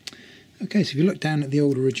 Okay, so if you look down at the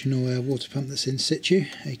old original water pump that's in situ,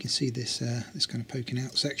 you can see this this kind of poking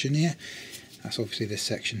out section here. That's obviously this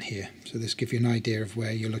section here. So this gives you an idea of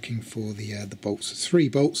where you're looking for the bolts. There's 3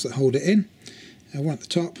 bolts that hold it in. One at the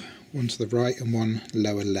top, one to the right, and one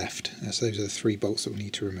lower left. So those are the 3 bolts that we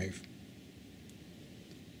need to remove.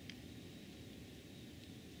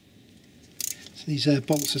 So these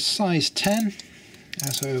bolts are size 10.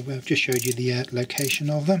 So I've just showed you the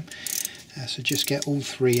location of them. So just get all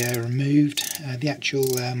 3 removed. The actual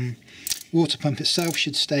water pump itself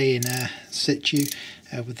should stay in situ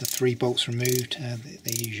with the 3 bolts removed.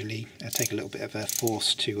 They usually take a little bit of a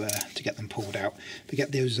force to get them pulled out, but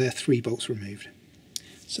get those 3 bolts removed.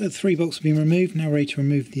 So the 3 bolts have been removed, now ready to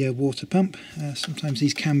remove the water pump. Sometimes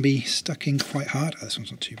these can be stuck in quite hard. Oh, this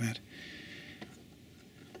one's not too bad.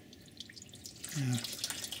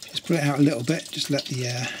 Just pull it out a little bit, just let the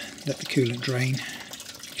coolant drain.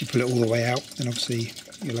 If you pull it all the way out, then obviously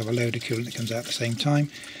you'll have a load of coolant that comes out at the same time.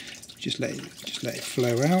 Just let it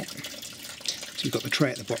flow out. So you've got the tray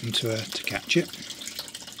at the bottom to catch it.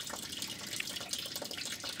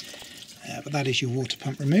 But that is your water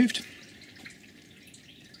pump removed.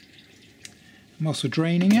 I'm also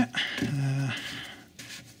draining it.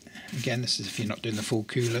 Again, this is if you're not doing the full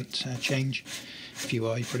coolant change. If you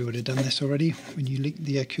are, you probably would have done this already when you leak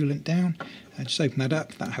the coolant down. Just open that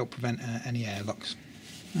up, that'll help prevent any airlocks.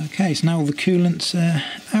 Okay, so now all the coolant's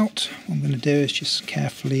out. What I'm going to do is just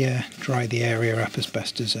carefully dry the area up as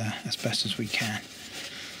best as we can.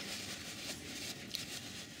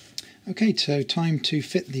 Okay, so time to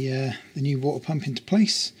fit the new water pump into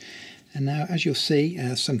place. And now, as you'll see,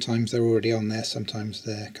 sometimes they're already on there, sometimes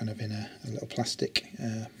they're kind of in a little plastic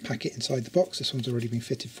packet inside the box. This one's already been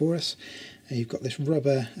fitted for us. You've got this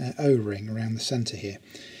rubber O-ring around the centre here.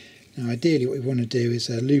 Now ideally what we want to do is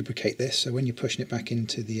lubricate this, so when you're pushing it back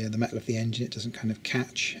into the metal of the engine it doesn't kind of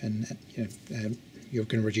catch, and you're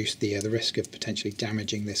going to reduce the risk of potentially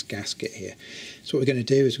damaging this gasket here. So what we're going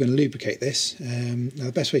to do is we're going to lubricate this. Now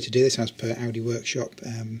the best way to do this, as per Audi Workshop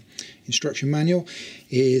instruction manual,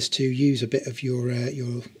 is to use a bit of your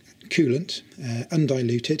coolant,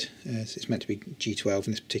 undiluted, so it's meant to be G12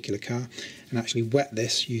 in this particular car, and actually wet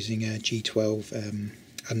this using a G12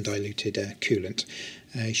 undiluted coolant.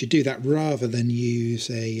 You should do that rather than use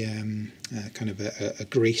a kind of a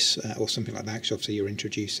grease or something like that, because obviously you're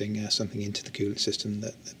introducing something into the coolant system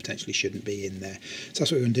that potentially shouldn't be in there. So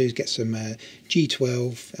that's what we're going to do, is get some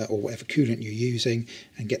G12 or whatever coolant you're using,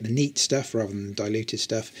 and get the neat stuff rather than the diluted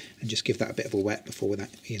stuff, and just give that a bit of a wet before we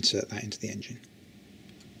insert that into the engine.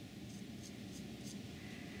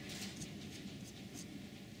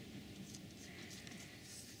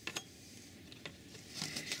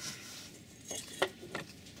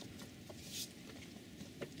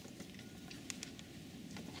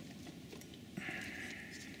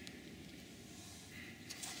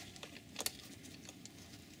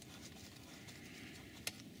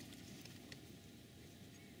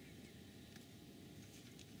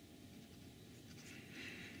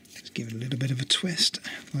 Give it a little bit of a twist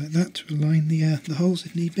like that to align the holes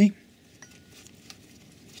if need be.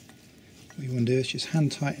 What you want to do is just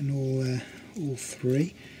hand tighten all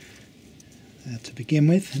three to begin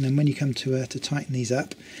with, and then when you come to tighten these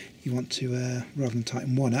up, you want to rather than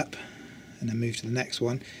tighten one up and then move to the next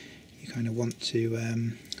one, you kind of want to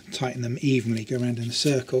tighten them evenly, go around in a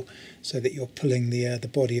circle, so that you're pulling the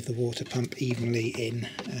body of the water pump evenly in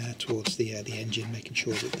towards the engine, making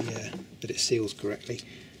sure that it seals correctly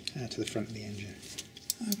to the front of the engine.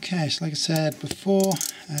 Okay, so like I said before,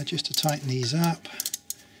 just to tighten these up,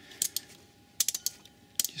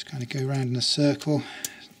 just kind of go around in a circle,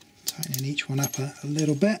 tightening each one up a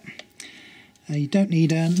little bit. You don't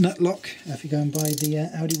need a nut lock. If you go and buy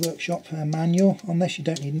the Audi Workshop manual on this, you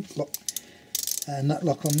don't need nut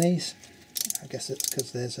lock on these. I guess it's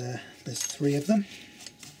because there's three of them.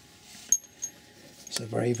 So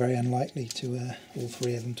very, very unlikely to all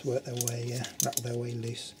three of them to work their way, rattle their way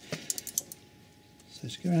loose. So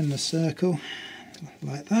just go around in a circle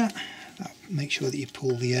like that. That'll make sure that you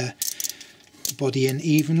pull the body in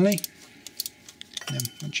evenly. And then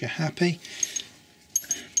once you're happy,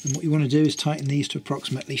 then what you want to do is tighten these to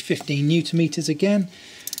approximately 15 Newton meters again.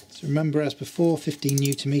 So remember, as before, 15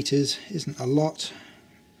 Newton meters isn't a lot.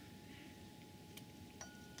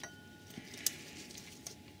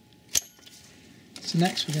 So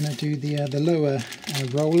next we're going to do the lower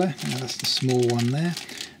roller. Now that's the small one there,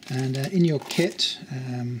 and in your kit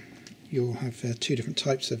you'll have two different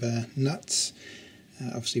types of nuts.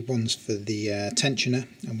 Obviously one's for the tensioner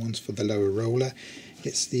and one's for the lower roller.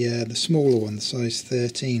 It's the smaller one, the size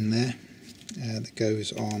 13 there, that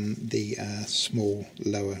goes on the small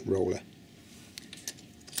lower roller.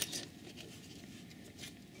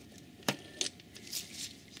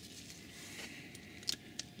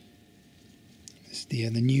 The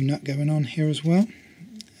new nut going on here as well.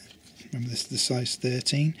 Remember, this is the size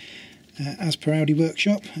 13. As per Audi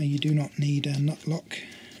Workshop, you do not need a nut lock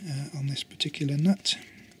on this particular nut,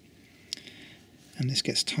 and this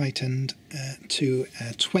gets tightened to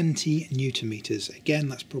 20 Newton meters. Again,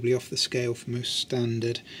 that's probably off the scale for most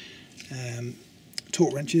standard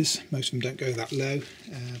torque wrenches. Most of them don't go that low,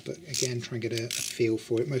 but again, try and get a feel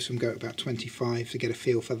for it. Most of them go at about 25 to get a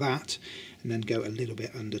feel for that, and then go a little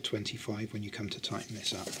bit under 25 when you come to tighten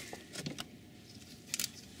this up.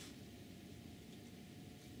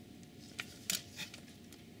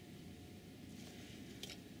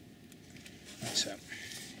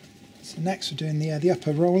 So next we're doing the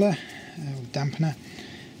upper roller with dampener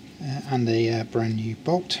and a brand new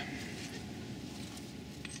bolt.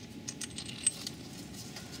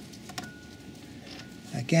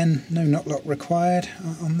 Again, no nut lock required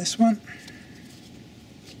on this one.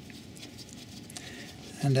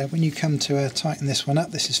 And when you come to tighten this one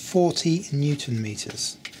up, this is 40 Newton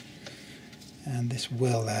meters, and this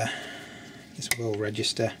will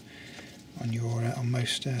register on your on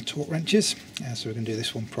most torque wrenches. So we're going to do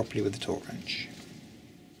this one properly with the torque wrench.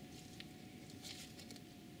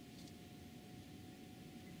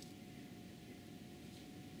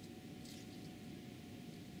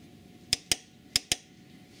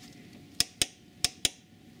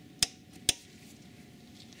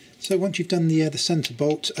 So once you've done the centre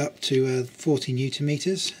bolt up to 40 Newton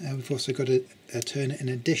meters, we've also got to turn it an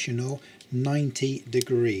additional 90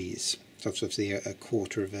 degrees. So that's obviously a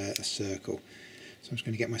quarter of a circle. So I'm just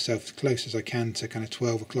going to get myself as close as I can to kind of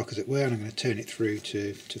 12 o'clock as it were, and I'm going to turn it through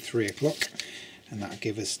to 3 o'clock, and that'll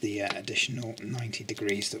give us the additional 90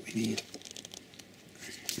 degrees that we need.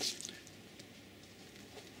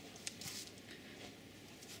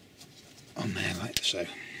 On there like so.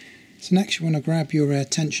 So next you want to grab your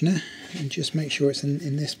tensioner and just make sure it's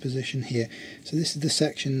in this position here. So this is the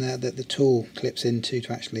section that the tool clips into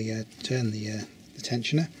to actually turn the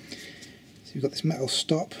tensioner. So you've got this metal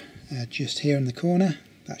stop just here in the corner.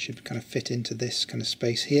 That should kind of fit into this kind of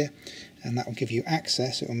space here, and that will give you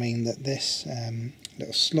access. It will mean that this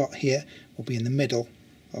little slot here will be in the middle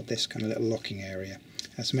of this kind of little locking area.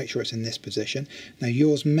 So make sure it's in this position. Now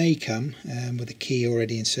yours may come with a key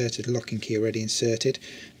already inserted, a locking key already inserted.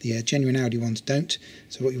 The genuine Audi ones don't.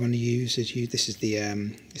 So what you want to use is this is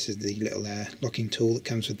the little locking tool that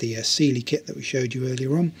comes with the Cambelt kit that we showed you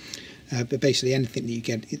earlier on. But basically anything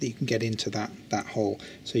that you can get into that hole.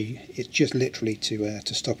 So it's just literally to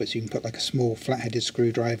stop it. So you can put like a small flat-headed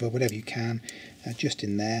screwdriver, whatever you can, just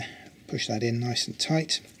in there. Push that in nice and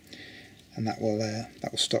tight, and that will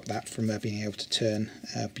stop that from being able to turn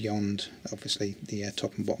beyond obviously the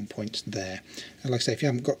top and bottom points there. And like I say, if you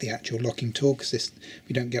haven't got the actual locking tool, because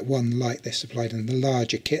we don't get one like this supplied in the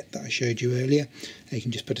larger kit that I showed you earlier, you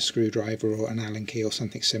can just put a screwdriver or an Allen key or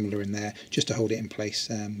something similar in there just to hold it in place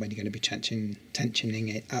when you're going to be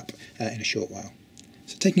tensioning it up in a short while.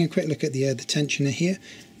 So taking a quick look at the tensioner here.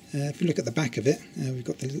 If you look at the back of it, we've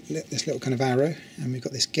got this little kind of arrow, and we've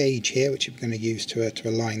got this gauge here which we're going to use to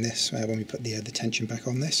align this when we put the tension back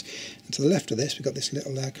on this. And to the left of this we've got this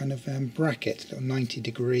little kind of bracket, little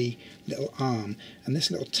 90-degree little arm, and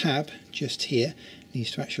this little tab just here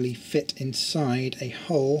needs to actually fit inside a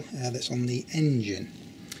hole that's on the engine.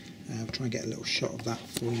 We'll try and get a little shot of that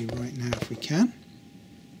for you right now if we can.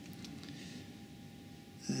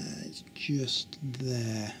 It's just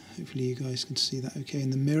there. Hopefully you guys can see that okay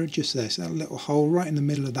in the mirror, just there. So that little hole right in the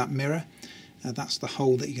middle of that mirror, that's the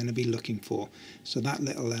hole that you're going to be looking for. So that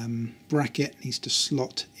little bracket needs to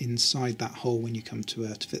slot inside that hole when you come to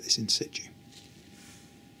fit this in situ.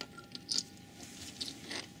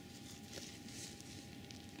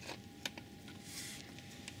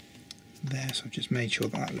 There, so I've just made sure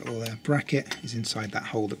that little bracket is inside that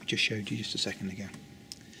hole that we just showed you just a second ago.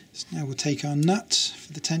 So now we'll take our nut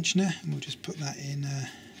for the tensioner and we'll just put that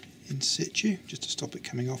in situ, just to stop it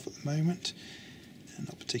coming off at the moment, and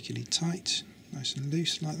not particularly tight, nice and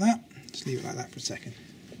loose like that. Just leave it like that for a second.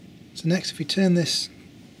 So next, if we turn this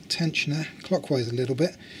tensioner clockwise a little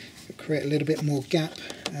bit, it'll create a little bit more gap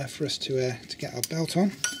for us to get our belt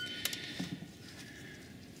on.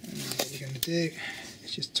 And what we're going to do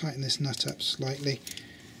is just tighten this nut up slightly,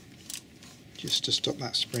 just to stop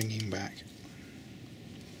that springing back.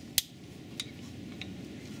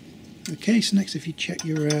 Okay, so next if you check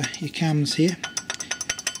your cams here,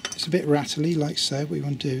 it's a bit rattly like so. What you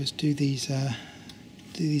want to do is do these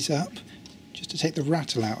up, just to take the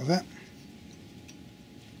rattle out of it,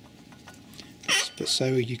 but so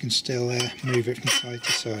you can still move it from side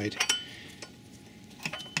to side.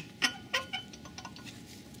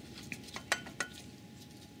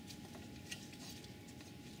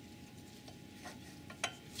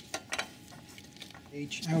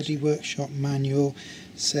 Audi Workshop manual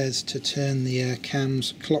says to turn the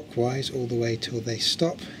cams clockwise all the way till they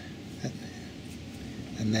stop,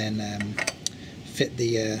 and then fit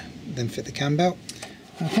the cam belt.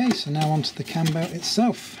 Okay, so now onto the cam belt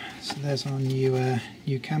itself. So there's our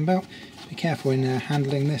new cam belt. Be careful in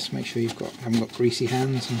handling this. Make sure haven't got greasy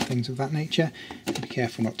hands and things of that nature. And be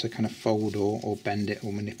careful not to kind of fold or bend it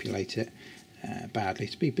or manipulate it badly.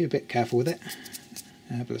 So be a bit careful with it.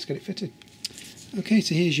 But let's get it fitted. Okay,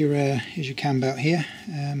 so here's your cam belt here.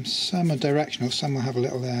 Some are directional, some will have a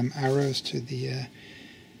little arrows to the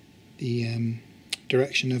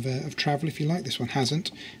direction of travel if you like. This one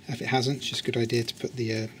hasn't. If it hasn't, it's just a good idea to put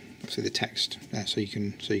obviously the text so you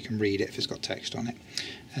can read it if it's got text on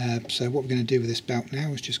it. So what we're going to do with this belt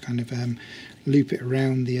now is just kind of loop it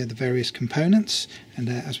around the various components, and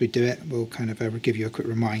as we do it, we'll kind of give you a quick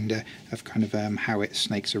reminder of kind of how it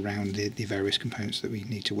snakes around the various components that we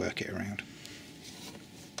need to work it around.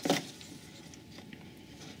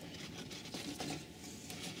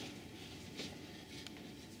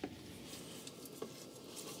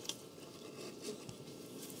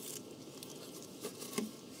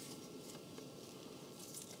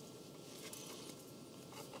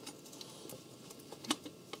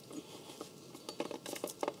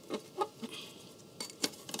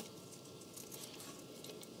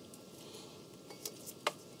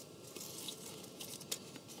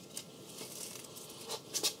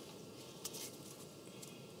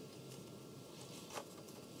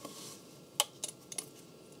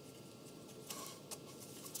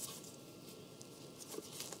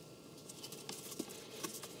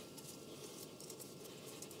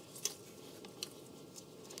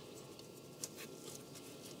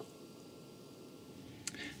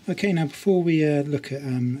 Okay, now before we look at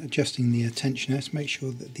adjusting the tensioner, let's make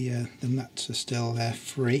sure that the nuts are still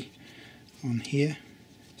free on here.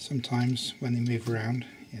 Sometimes when they move around,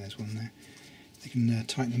 yeah, there's one there, they can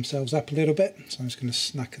tighten themselves up a little bit. So I'm just going to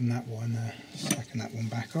slacken that one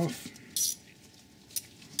back off.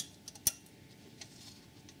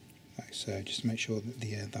 Like so, just to make sure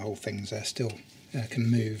that the whole thing's still can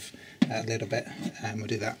move a little bit, and we'll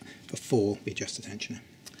do that before we adjust the tensioner.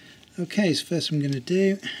 Okay, so first what I'm going to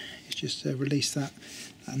do is just release that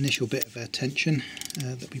initial bit of tension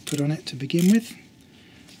that we put on it to begin with,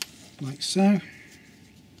 like so.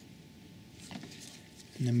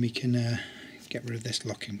 And then we can get rid of this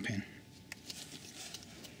locking pin.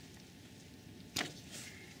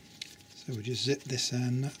 So we'll just zip this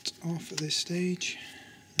nut off at this stage,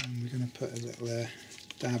 and we're going to put a little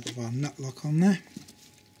dab of our nut lock on there.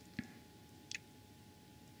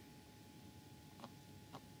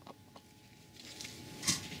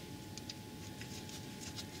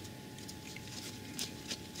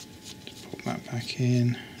 Put that back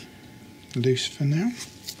in loose for now.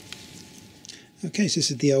 Okay, so this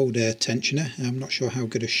is the old tensioner. I'm not sure how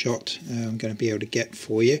good a shot I'm going to be able to get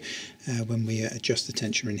for you when we adjust the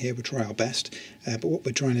tensioner in here. We'll try our best, but what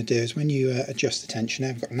we're trying to do is when you adjust the tensioner,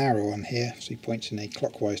 I've got an arrow on here, so it points in a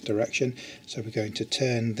clockwise direction. So we're going to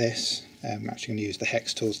turn this, I'm actually going to use the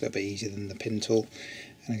hex tool, it's a little bit easier than the pin tool,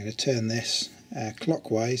 and I'm going to turn this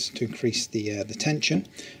clockwise to increase the tension.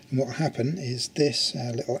 And what will happen is this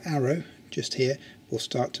little arrow just here will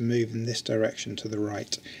start to move in this direction to the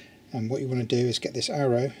right. And what you want to do is get this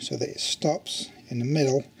arrow so that it stops in the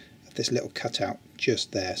middle of this little cutout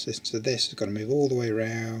just there. So this has got to move all the way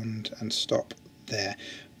around and stop there.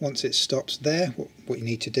 Once it stops there, what you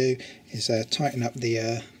need to do is tighten up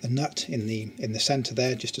the nut in the centre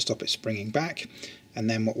there, just to stop it springing back. And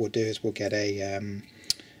then what we'll do is we'll get a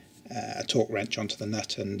torque wrench onto the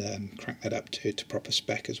nut and crank that up to proper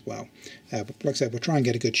spec as well. But like I said, we'll try and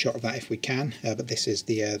get a good shot of that if we can. But this is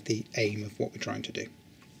the aim of what we're trying to do.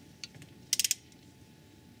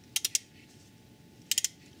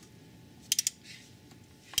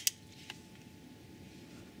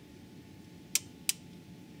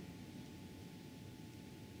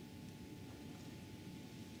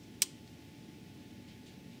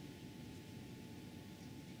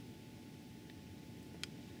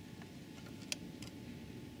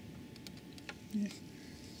 Yeah.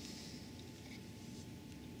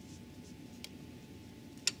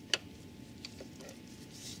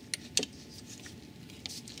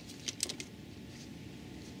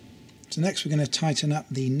 So next we're going to tighten up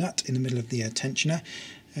the nut in the middle of the tensioner.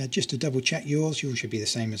 Just to double check yours should be the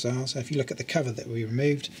same as ours. So if you look at the cover that we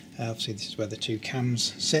removed, obviously this is where the two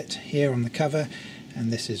cams sit here on the cover, and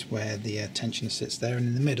this is where the tensioner sits there, and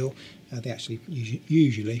in the middle they actually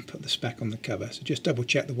usually put the spec on the cover. So just double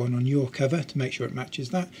check the one on your cover to make sure it matches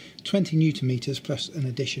that. 20 newton meters plus an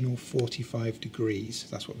additional 45 degrees.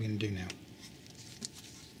 That's what we're going to do now.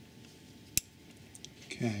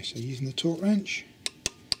 Okay, so using the torque wrench,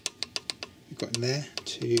 we've got in there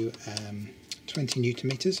to 20 newton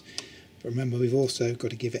meters, but remember we've also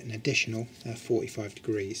got to give it an additional 45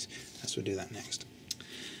 degrees. So we'll do that next.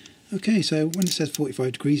 Okay, so when it says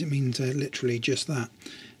 45 degrees, it means literally just that.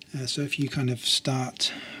 So if you kind of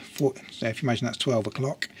start, so if you imagine that's 12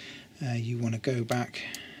 o'clock, you want to go back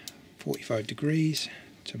 45 degrees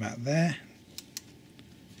to about there.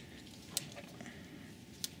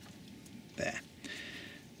 There.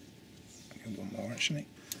 One more actually,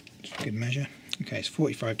 just a good measure. Okay, it's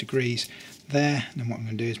 45 degrees there, and then what I'm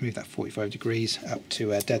going to do is move that 45 degrees up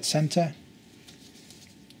to dead centre.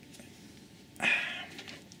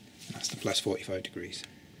 That's the plus 45 degrees.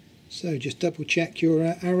 So just double check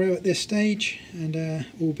your arrow at this stage, and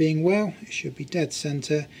all being well, it should be dead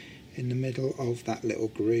centre in the middle of that little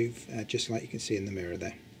groove, just like you can see in the mirror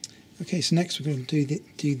there. Okay, so next we're going to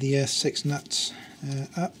do the 6 nuts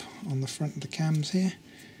up on the front of the cams here.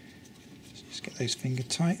 So just get those finger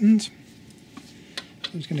tightened.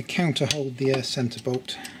 I'm just going to counter hold the centre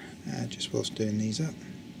bolt just whilst doing these up.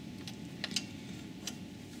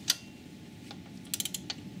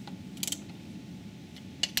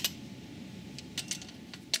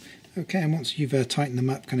 Okay, and once you've tightened them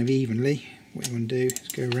up kind of evenly, what you want to do is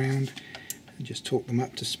go around and just torque them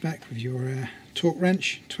up to spec with your torque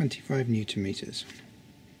wrench, 25 newton meters.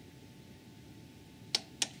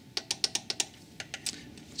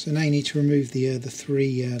 So now you need to remove the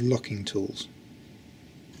 3 locking tools.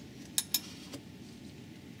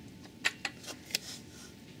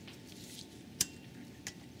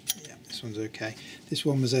 Yeah, this one's okay. This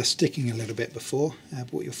one was sticking a little bit before,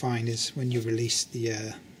 but what you'll find is when you release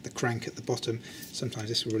the crank at the bottom, sometimes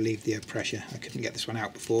this will relieve the pressure. I couldn't get this one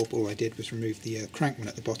out before, but all I did was remove the crank one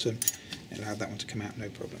at the bottom. It allowed that one to come out no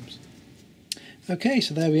problems. Okay,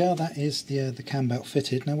 so there we are, that is the cam belt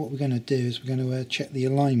fitted. Now what we're going to do is we're going to check the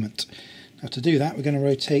alignment. Now to do that we're going to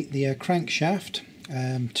rotate the crankshaft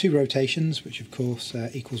 2 rotations, which of course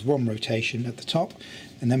equals 1 rotation at the top,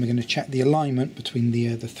 and then we're going to check the alignment between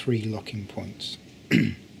the 3 locking points.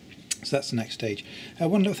 So that's the next stage.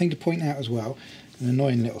 One little thing to point out as well, an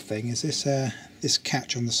annoying little thing, is this this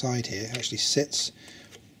catch on the side here actually sits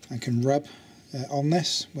and can rub on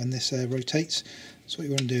this when this rotates. So what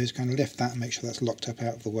you want to do is kind of lift that and make sure that's locked up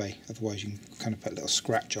out of the way. Otherwise you can kind of put a little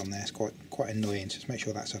scratch on there. It's quite annoying, so just make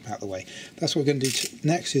sure that's up out of the way. That's what we're going to do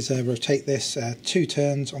next, is rotate this 2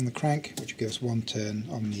 turns on the crank, which will give us 1 turn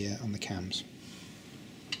on the cams.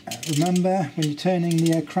 Remember, when you're turning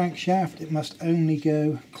the crankshaft, it must only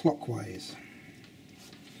go clockwise.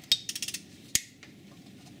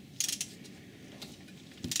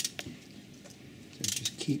 So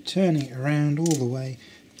just keep turning it around all the way.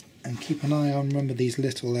 And keep an eye on, remember these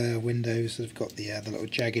little windows that have got the little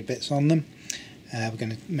jagged bits on them. We're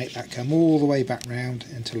going to make that come all the way back round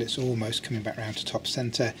until it's almost coming back round to top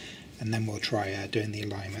centre, and then we'll try doing the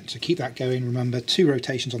alignment. So keep that going, remember 2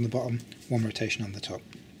 rotations on the bottom, 1 rotation on the top.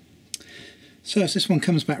 So as this one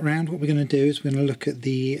comes back round, what we're going to do is we're going to look at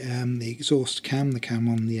the exhaust cam, the cam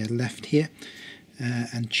on the left here,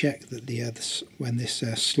 and check that when this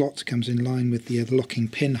slot comes in line with the locking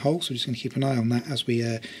pin hole. So we're just going to keep an eye on that as we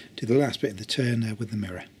do the last bit of the turn with the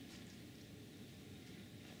mirror.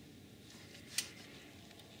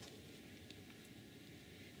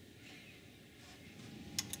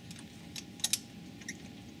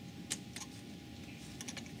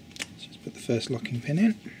 Let's just put the first locking pin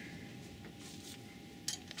in.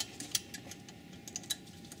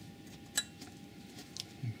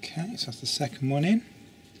 Okay, so that's the second one in.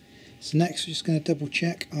 So next we're just going to double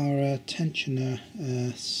check our tensioner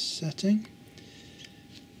setting.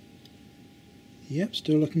 Yep,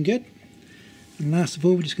 still looking good. And last of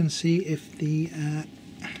all, we're just going to see if the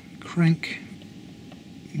crank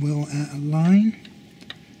will align.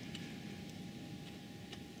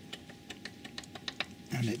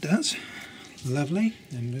 And it does. Lovely.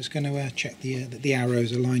 And we're just going to check that the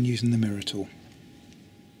arrows align using the mirror tool.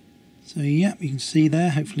 So yep, you can see there,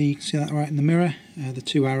 hopefully you can see that right in the mirror, the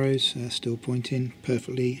 2 arrows still pointing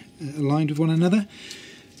perfectly aligned with one another.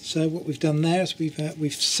 So what we've done there is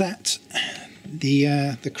we've set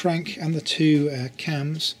the crank and the 2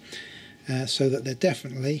 cams so that they're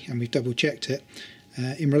definitely, and we've double checked it,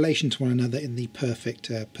 in relation to one another in the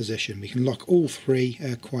perfect position. We can lock all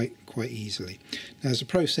 3 quite easily. Now there's a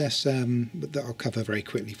process that I'll cover very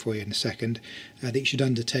quickly for you in a second that you should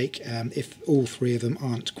undertake if all 3 of them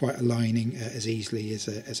aren't quite aligning as easily as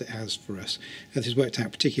it has for us. This has worked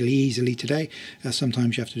out particularly easily today.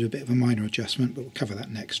 Sometimes you have to do a bit of a minor adjustment, but we'll cover that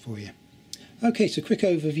next for you. Okay, so quick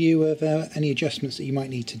overview of any adjustments that you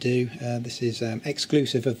might need to do. This is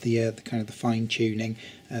exclusive of the kind of the fine tuning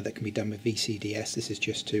that can be done with VCDS. This is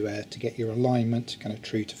just to get your alignment kind of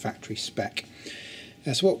true to factory spec.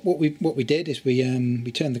 So what we did is we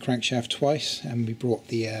turned the crankshaft twice, and we brought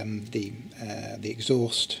the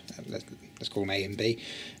exhaust. Let's call them A and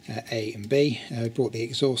B. We brought the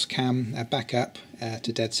exhaust cam back up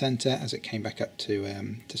to dead centre. As it came back up to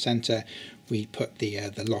centre, we put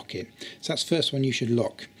the lock in. So that's the first one you should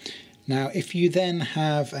lock. Now, if you then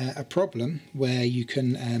have a problem where you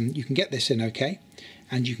can get this in okay,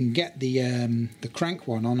 and you can get the crank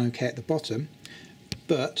one on okay at the bottom,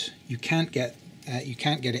 but you can't get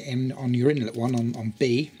it in on your inlet one on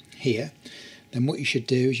B here, then what you should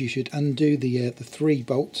do is you should undo the 3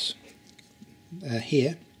 bolts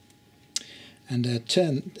here, and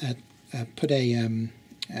put a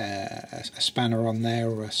spanner on there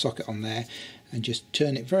or a socket on there, and just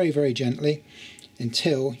turn it very gently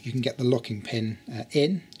until you can get the locking pin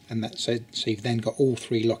in, and so you've then got all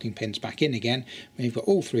 3 locking pins back in again. When you've got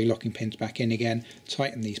all 3 locking pins back in again,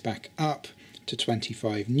 tighten these back up to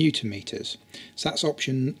 25 Newton meters. So that's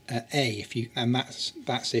option A,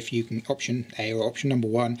 that's if you can. Option A, or option number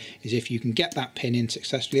 1, is if you can get that pin in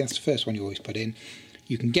successfully. That's the first one you always put in.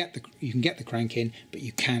 You can get the crank in, but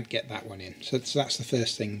you can't get that one in. So that's the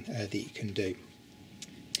first thing that you can do.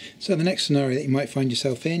 So the next scenario that you might find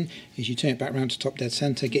yourself in is you turn it back round to top dead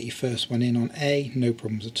centre, get your first one in on A, no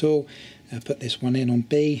problems at all. Put this one in on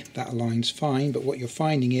B, that aligns fine, but what you're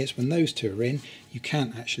finding is when those 2 are in, you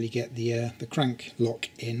can't actually get the crank lock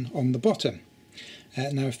in on the bottom.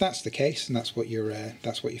 Now if that's the case, and that's what you're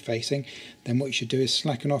facing, then what you should do is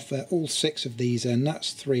slacken off all 6 of these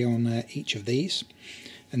nuts, 3 on each of these,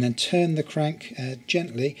 and then turn the crank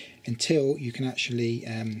gently until you can actually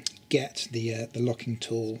get the locking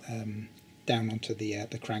tool down onto the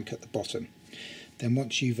crank at the bottom. Then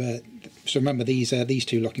once you've so remember these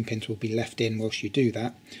two locking pins will be left in whilst you do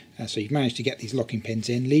that. So you've managed to get these locking pins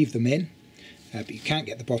in, leave them in, but you can't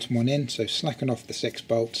get the bottom one in, so slacken off the 6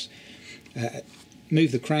 bolts.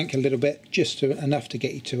 Move the crank a little bit, just enough to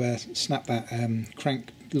get you to snap that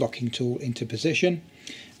crank locking tool into position,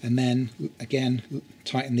 and then again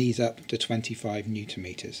tighten these up to 25 Newton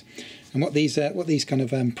meters. And what these kind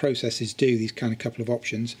of processes do, these kind of couple of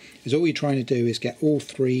options, is all you're trying to do is get all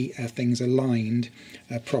 3 things aligned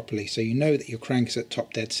properly, so you know that your crank is at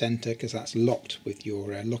top dead center because that's locked with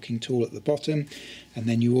your locking tool at the bottom, and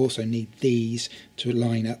then you also need these to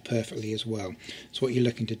line up perfectly as well. So what you're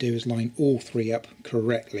looking to do is line all 3 up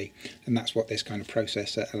correctly, and that's what this kind of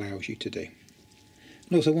process allows you to do.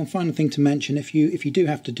 And also, one final thing to mention, if you do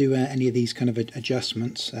have to do any of these kind of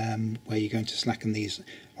adjustments where you're going to slacken these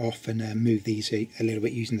off and move these a little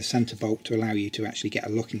bit using the centre bolt to allow you to actually get a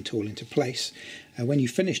locking tool into place, when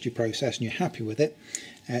you've finished your process and you're happy with it,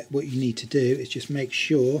 what you need to do is just make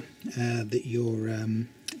sure that your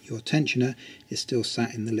tensioner is still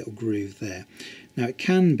sat in the little groove there. Now it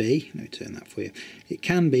can be, let me turn that for you, it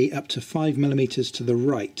can be up to 5 millimeters to the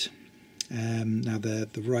right. Now the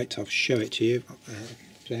right, I'll show it to you.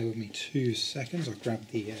 Bear with me 2 seconds. I'll grab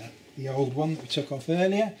the old one that we took off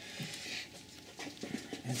earlier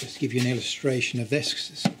and just give you an illustration of this, because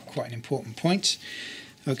it's quite an important point.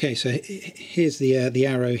 Okay, so here's the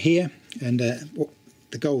arrow here, and what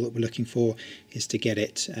the goal that we're looking for is to get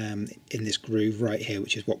it in this groove right here,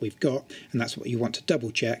 which is what we've got, and that's what you want to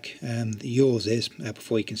double check that yours is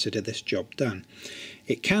before you consider this job done.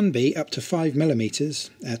 It can be up to 5 millimeters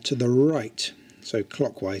to the right, so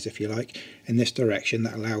clockwise if you like, in this direction.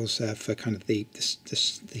 That allows for kind of the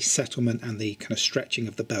settlement and the kind of stretching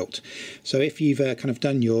of the belt. So if you've kind of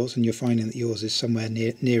done yours and you're finding that yours is somewhere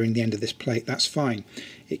nearing the end of this plate, that's fine.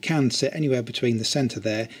 It can sit anywhere between the centre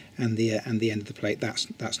there and the end of the plate.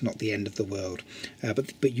 That's not the end of the world.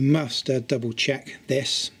 But you must double check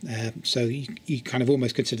this. So you kind of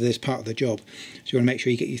almost consider this part of the job. So you want to make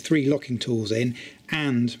sure you get your 3 locking tools in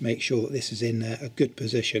and make sure that this is in a good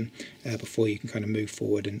position before you can kind of move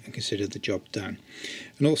forward and consider the job done.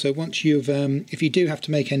 And also, once you've, if you do have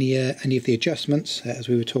to make any of the adjustments, as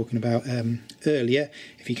we were talking about earlier,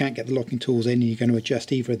 if you can't get the locking tools in and you're going to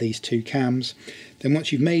adjust either of these 2 cams, then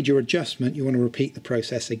once you've made your adjustment, you want to repeat the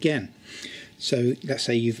process again. So let's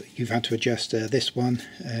say you've had to adjust this one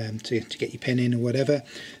to get your pin in or whatever,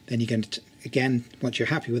 then you're going to, again, once you're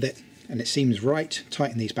happy with it and it seems right,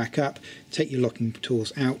 tighten these back up, take your locking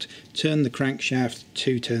tools out, turn the crankshaft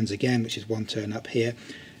 2 turns again, which is 1 turn up here,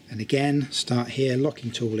 and again start here,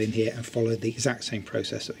 locking tool in here, and follow the exact same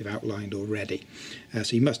process that we've outlined already.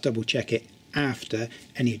 So you must double check it after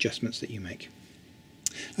any adjustments that you make.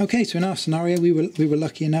 Okay, so in our scenario, we were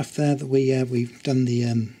lucky enough there that we've done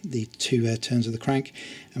the 2 turns of the crank,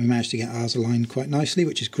 and we managed to get ours aligned quite nicely,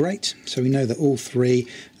 which is great. So we know that all 3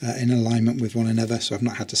 are in alignment with one another, so I've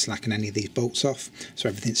not had to slacken any of these bolts off, so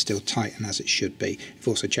everything's still tight and as it should be. We've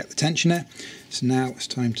also checked the tensioner, so now it's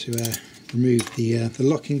time to remove the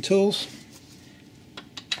locking tools,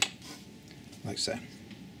 like so.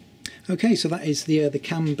 Okay, so that is the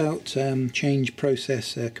cam belt change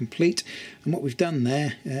process complete, and what we've done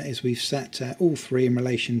there is we've set all 3 in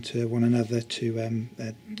relation to one another to a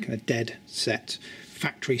kind of dead set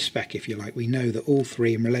factory spec, if you like. We know that all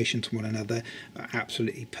 3 in relation to one another are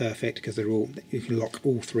absolutely perfect because they're all, you can lock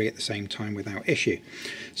all 3 at the same time without issue.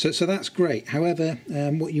 So that's great. However,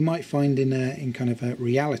 what you might find in kind of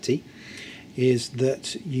reality is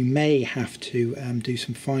that you may have to do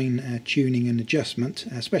some fine tuning and adjustment,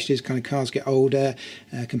 especially as kind of cars get older,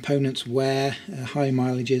 components wear, high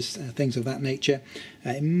mileages, things of that nature.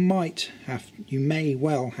 You may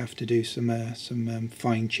well have to do some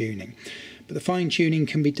fine tuning. But the fine tuning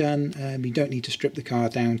can be done. You don't need to strip the car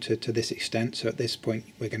down to this extent, so at this point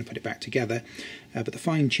we're going to put it back together. But the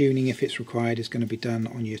fine tuning, if it's required, is going to be done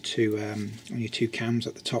on your two cams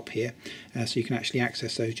at the top here, so you can actually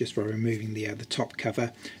access those just by removing the top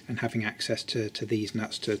cover and having access to these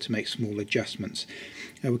nuts to make small adjustments.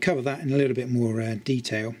 We'll cover that in a little bit more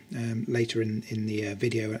detail later in the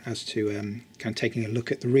video as to kind of taking a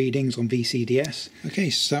look at the readings on VCDS. Okay,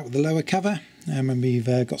 so start with the lower cover, and we've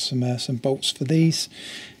got some bolts for these.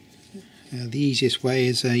 The easiest way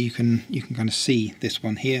is you can kind of see this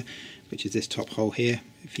one here, which is this top hole here.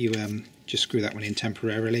 If you just screw that one in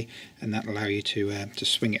temporarily, and that'll allow you to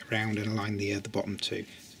swing it around and align the bottom too.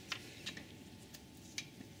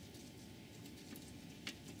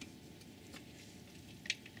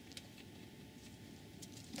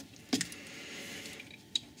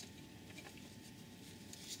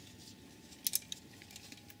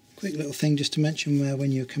 Quick little thing just to mention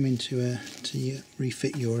when you're coming to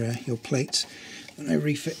refit your plates. When I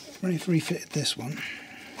refitted this one,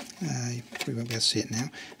 you probably won't be able to see it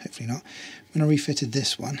now, hopefully not. When I refitted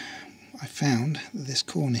this one, I found that this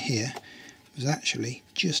corner here was actually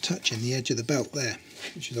just touching the edge of the belt there,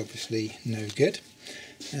 which is obviously no good.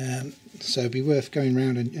 So it'd be worth going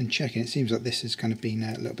around and checking. It seems like this has kind of been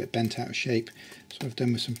a little bit bent out of shape. So I've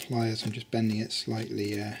done with some pliers, I'm just bending it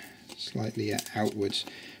slightly outwards.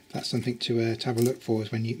 That's something to have a look for,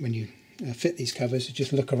 is when you fit these covers,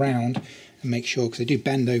 just look around and make sure, because they do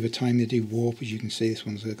bend over time, they do warp. As you can see, this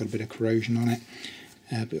one's got a bit of corrosion on it,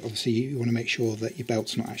 but obviously you want to make sure that your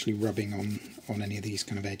belt's not actually rubbing on any of these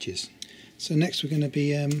kind of edges. So next we're going to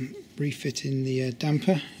be refitting the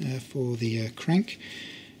damper for the crank.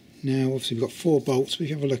 Now obviously we've got 4 bolts, but if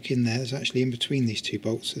you have a look in there, there's actually in between these 2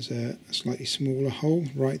 bolts there's a slightly smaller hole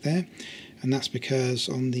right there. And that's because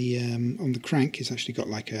on the crank it's actually got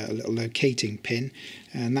like a little locating pin,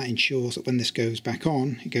 and that ensures that when this goes back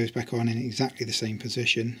on, it goes back on in exactly the same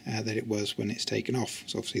position that it was when it's taken off.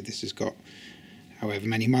 So obviously this has got however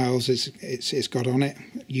many miles it's got on it.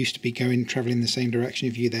 It used to be travelling the same direction.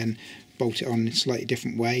 If you then bolt it on in a slightly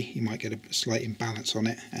different way, you might get a slight imbalance on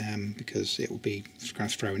it, because it will be kind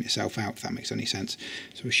of throwing itself out, if that makes any sense.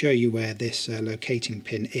 So we'll show you where this locating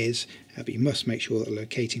pin is, but you must make sure that the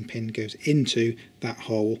locating pin goes into that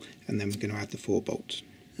hole, and then we're going to add the 4 bolts.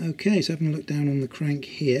 Okay, so having a look down on the crank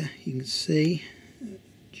here, you can see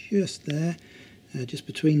just there, just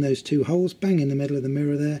between those 2 holes, bang in the middle of the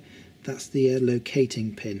mirror there, that's the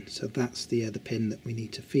locating pin. So that's the pin that we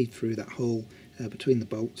need to feed through that hole between the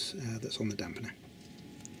bolts that's on the dampener.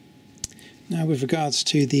 Now with regards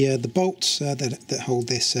to the bolts that hold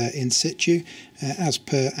this in situ, as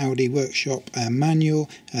per Audi workshop manual,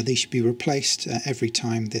 these should be replaced every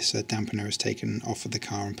time this dampener is taken off of the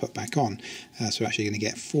car and put back on. So we're actually going to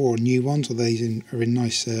get 4 new ones, although these are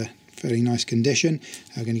in fairly nice condition.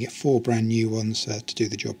 We're going to get 4 brand new ones to do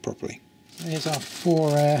the job properly. Here's our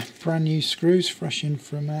 4 brand new screws fresh in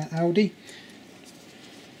from Audi.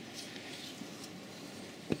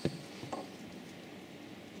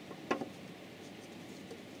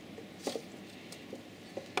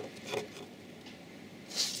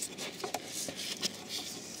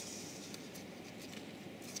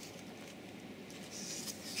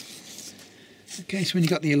 Okay, so when you've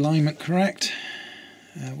got the alignment correct,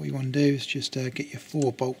 what you want to do is just get your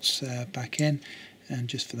 4 bolts back in, and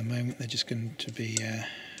just for the moment they're just going to be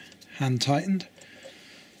hand tightened.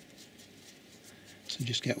 So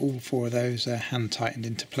just get all 4 of those hand tightened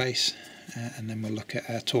into place, and then we'll look at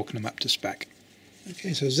torquing them up to spec.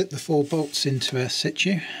 Okay, so zip the 4 bolts into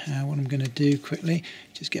situ. What I'm going to do quickly,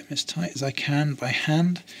 just get them as tight as I can by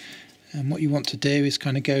hand. And what you want to do is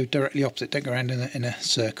kind of go directly opposite, don't go around in a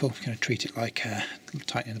circle, kind of treat it like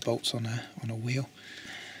tightening the bolts on a wheel.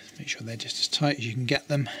 Make sure they're just as tight as you can get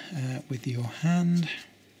them with your hand.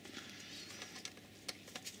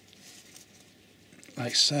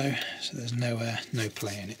 Like so, so there's no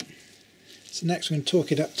play in it. So next we're going to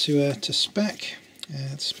torque it up to spec.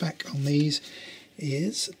 The spec on these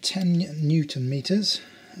is 10 Newton meters,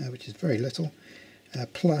 which is very little,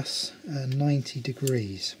 plus 90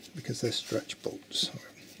 degrees, because they're stretch bolts,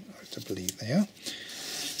 I believe they are.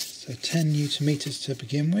 So 10 Newton meters to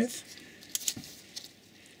begin with,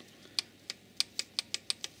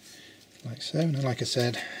 like so. And like I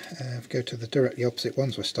said, go to the directly opposite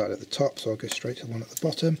ones. So I started at the top, so I'll go straight to the one at the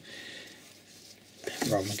bottom,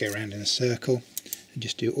 rather than go around in a circle, and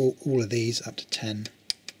just do all of these up to 10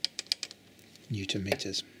 Newton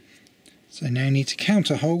meters. So now you need to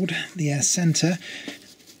counter hold the centre,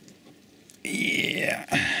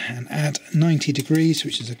 and add 90 degrees,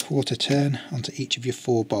 which is a 1/4 turn, onto each of your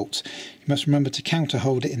 4 bolts. You must remember to counter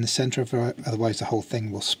hold it in the centre, otherwise the whole thing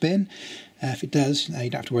will spin. If it does, you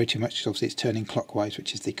don't have to worry too much, because obviously it's turning clockwise,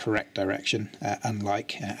 which is the correct direction,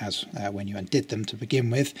 unlike as when you undid them to begin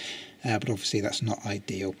with, but obviously that's not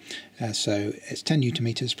ideal. So it's 10 Newton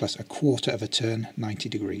meters plus a 1/4 turn, 90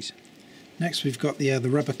 degrees. Next we've got the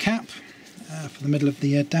rubber cap for the middle of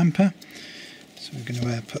the damper, so we're going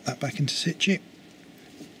to put that back into situ.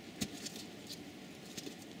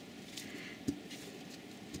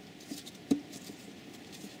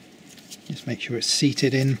 Just make sure it's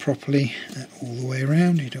seated in properly all the way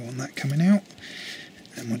around. You don't want that coming out.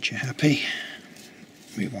 And once you're happy,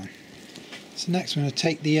 move on. So next we're going to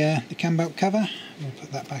take the Cambelt cover. We'll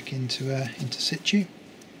put that back into situ.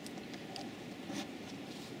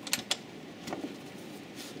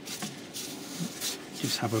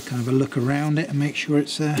 Just have a kind of a look around it and make sure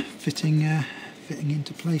it's fitting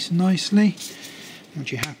into place nicely.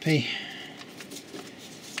 Once you're happy,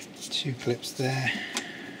 2 clips there,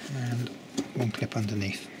 and one clip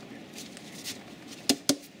underneath.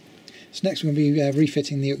 So next we're going to be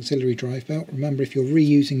refitting the auxiliary drive belt. Remember, if you're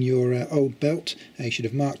reusing your old belt, you should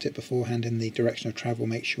have marked it beforehand in the direction of travel.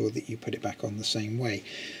 Make sure that you put it back on the same way.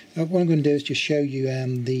 What I'm going to do is just show you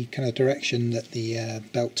the kind of direction that the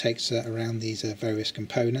belt takes around these various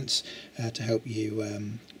components to help you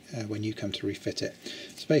when you come to refit it.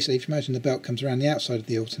 So basically, if you imagine the belt comes around the outside of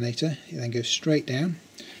the alternator, it then goes straight down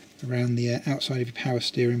around the outside of your power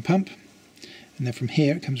steering pump. And then from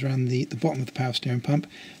here it comes around the bottom of the power steering pump,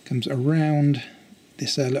 comes around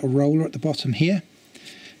this little roller at the bottom here,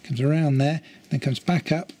 comes around there, then comes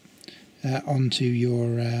back up onto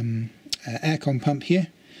your aircon pump here.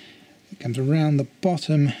 It comes around the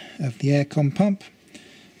bottom of the aircon pump,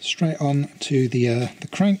 straight on to the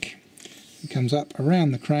crank. It comes up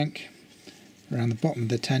around the crank, around the bottom of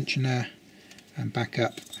the tensioner, and back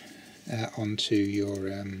up onto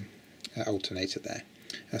your alternator there.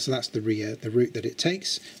 So that's the route that it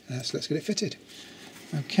takes. So let's get it fitted.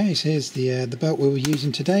 Okay, so here's the belt we were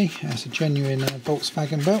using today. It's a genuine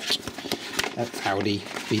Volkswagen belt, Audi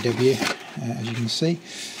VW, as you can see.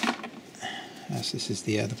 So this is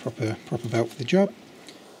the proper belt for the job.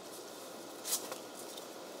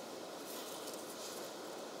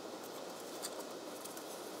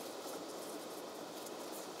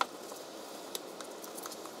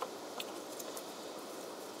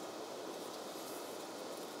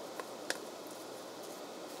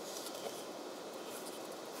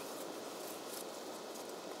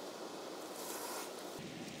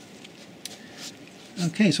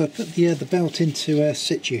 Okay, so I put the belt into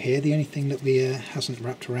situ here. The only thing that we hasn't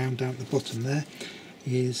wrapped around down at the bottom there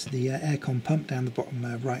is the aircon pump down the bottom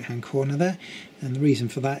right hand corner there, and the reason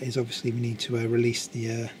for that is obviously we need to release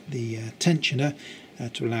the tensioner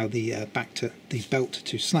to allow the belt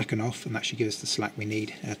to slacken off, and that should give us the slack we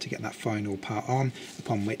need to get that final part on,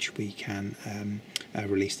 upon which we can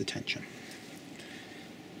release the tension.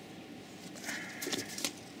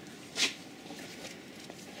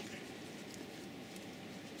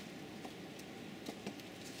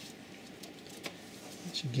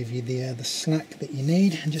 Should give you the slack that you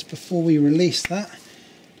need. And just before we release that,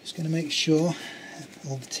 just going to make sure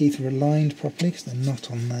all the teeth are aligned properly, because they're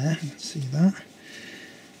not on there. Let's see that.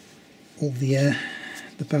 All the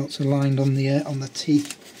belts aligned on the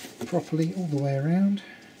teeth properly all the way around.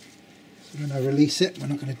 So when I release it, we're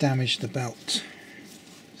not going to damage the belt.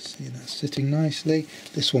 See, that's sitting nicely.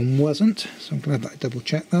 This one wasn't, so I'm glad that I double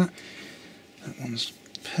checked that. That one's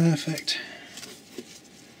perfect.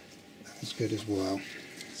 That was good as well.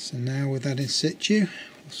 So now with that in situ,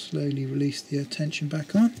 we'll slowly release the tension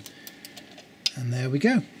back on, and there we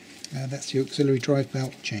go. That's the auxiliary drive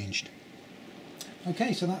belt changed.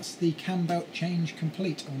 Okay, so that's the cam belt change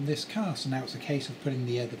complete on this car. So now it's a case of putting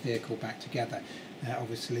the vehicle back together.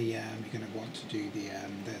 Obviously, you're going to want to do the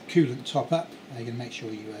coolant top up. You're going to make sure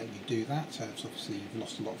you do that. So obviously you've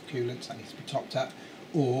lost a lot of coolant, so that needs to be topped up.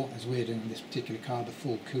 Or, as we're doing on this particular car, the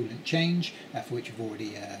full coolant change, for which we've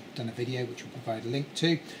already done a video which we'll provide a link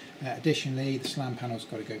to. Additionally, the slam panel's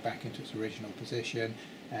got to go back into its original position,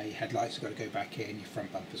 your headlights have got to go back in, your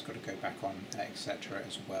front bumper's got to go back on, etc.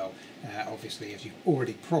 as well. Obviously, as you've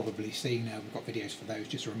already probably seen, we've got videos for those.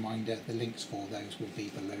 Just a reminder, the links for those will be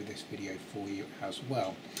below this video for you as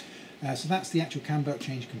well. So that's the actual cam belt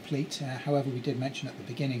change complete. However, we did mention at the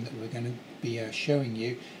beginning that we were going to be showing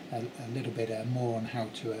you a little bit more on how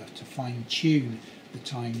to fine-tune the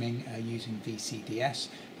timing using VCDS.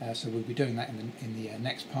 So we'll be doing that in the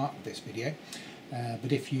next part of this video.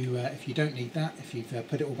 But if you don't need that, if you've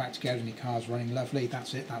put it all back together and your car's running lovely,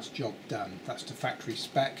 that's it. That's job done. That's to factory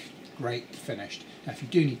spec. Great, finished. Now, if you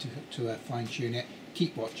do need to fine-tune it,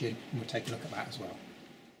 keep watching, and we'll take a look at that as well.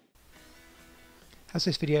 Has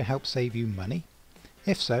this video helped save you money?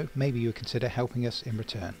 If so, maybe you would consider helping us in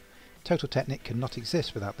return. Total Technik cannot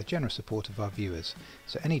exist without the generous support of our viewers,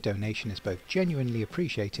 so any donation is both genuinely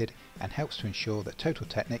appreciated and helps to ensure that Total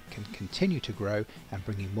Technik can continue to grow and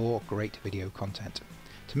bring you more great video content.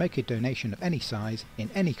 To make a donation of any size, in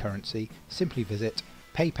any currency, simply visit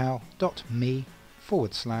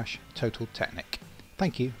paypal.me/Total Technik.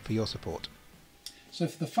 Thank you for your support. So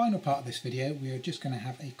for the final part of this video, we are just going to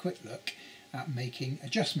have a quick look at making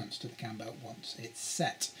adjustments to the cam belt once it's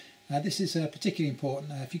set. This is particularly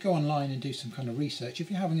important if you go online and do some kind of research.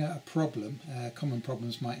 If you're having a problem, common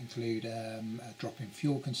problems might include a drop in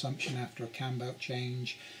fuel consumption after a cam belt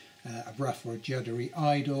change, a rough or a juddery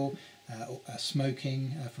idle,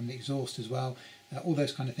 smoking from the exhaust as well. All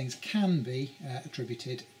those kind of things can be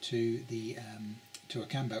attributed to the to a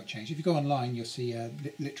cam belt change. If you go online, you'll see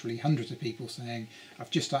literally hundreds of people saying,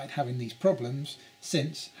 I've just started having these problems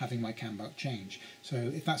since having my cam belt change. So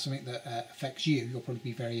if that's something that affects you, you'll probably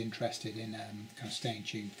be very interested in kind of staying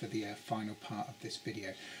tuned for the final part of this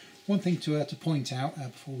video. One thing to point out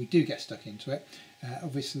before we do get stuck into it,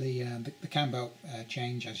 obviously the cam belt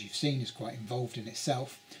change, as you've seen, is quite involved in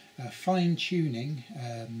itself. Fine-tuning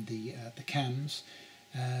the cams,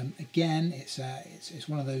 again, it's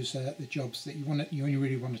one of those the jobs that you only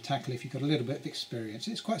really want to tackle if you've got a little bit of experience.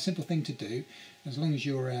 It's quite a simple thing to do, as long as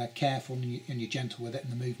you're careful and you're gentle with it,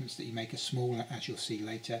 and the movements that you make are small, as you'll see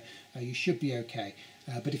later. You should be okay.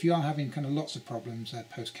 But if you are having kind of lots of problems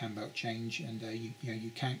post cam belt change, and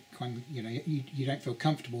you can't you don't feel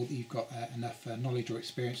comfortable that you've got enough knowledge or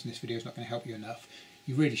experience, and this video is not going to help you enough,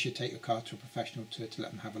 you really should take your car to a professional to let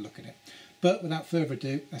them have a look at it. But without further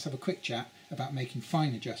ado, let's have a quick chat about making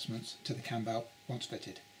fine adjustments to the cam belt once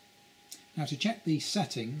fitted. Now, to check the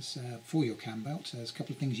settings for your cam belt, there's a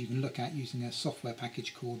couple of things you can look at using a software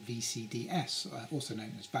package called VCDS, also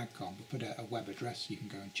known as Waterpump. We'll put a web address so you can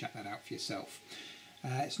go and check that out for yourself.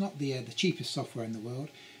 It's not the cheapest software in the world,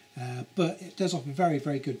 but it does offer very,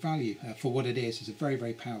 very good value for what it is. It's a very,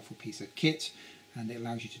 very powerful piece of kit, and it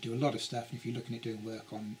allows you to do a lot of stuff. And if you're looking at doing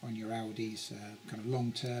work on your Audis kind of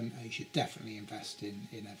long term, you should definitely invest in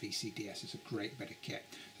a VCDS. It's a great bit of kit.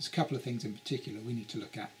 There's a couple of things in particular we need to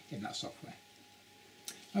look at in that software.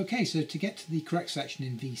 Okay, so to get to the correct section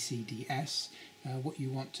in VCDS, what you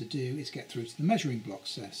want to do is get through to the measuring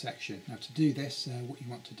blocks section. Now, to do this, what you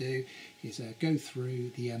want to do is go through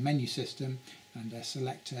the menu system and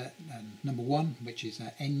select number 1, which is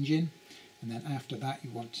engine, and then after that you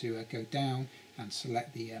want to go down and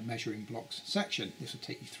select the measuring blocks section. This will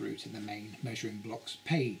take you through to the main measuring blocks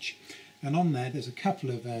page, and on there's a couple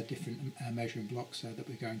of different measuring blocks that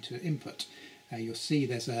we're going to input. You'll see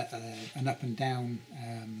there's an up and down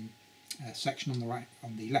section on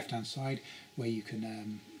the left hand side where you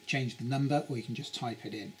can change the number, or you can just type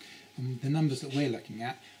it in. And the numbers that we're looking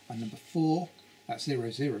at are number 4, that's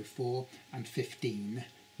 004, and 15,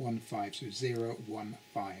 15, so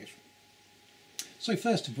 015. So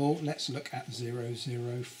first of all, let's look at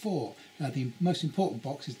 004. The most important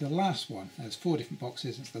box is the last one. There's 4 different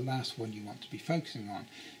boxes, it's the last one you want to be focusing on.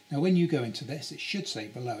 Now, when you go into this, it should say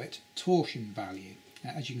below it torsion value.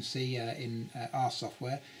 As you can see in our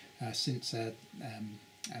software, since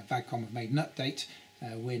Waterpump have made an update,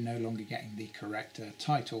 we're no longer getting the correct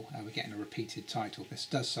title. We're getting a repeated title. This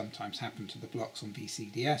does sometimes happen to the blocks on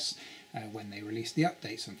VCDS when they release the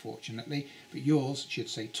updates, unfortunately, but yours should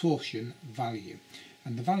say torsion value.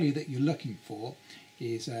 And the value that you're looking for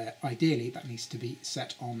is ideally that needs to be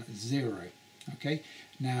set on 0. Okay,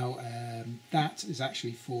 now that is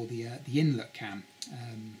actually for the inlet cam.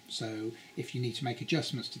 So if you need to make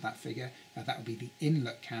adjustments to that figure, that would be the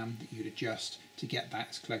inlet cam that you'd adjust to get that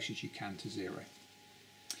as close as you can to 0.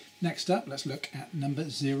 Next up, let's look at number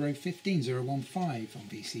 015 on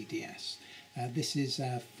VCDS. This is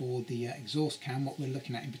for the exhaust cam. What we're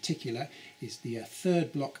looking at in particular is the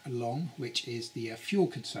third block along, which is the fuel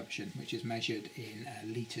consumption, which is measured in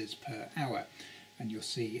litres per hour. And you'll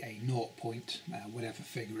see a 0 point, whatever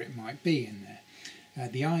figure it might be in there.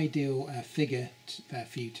 The ideal figure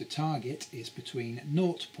for you to target is between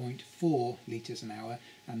 0.4 litres an hour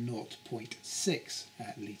and 0.6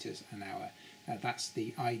 litres an hour. That's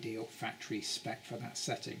the ideal factory spec for that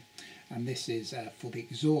setting. And this is for the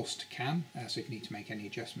exhaust cam, so if you need to make any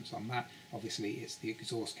adjustments on that, obviously it's the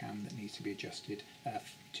exhaust cam that needs to be adjusted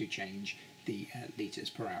to change the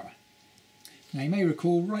litres per hour. Now, you may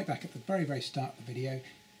recall right back at the very, very start of the video,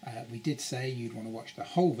 we did say you'd want to watch the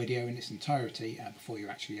whole video in its entirety before you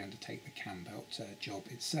actually undertake the cam belt job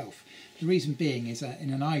itself. The reason being is that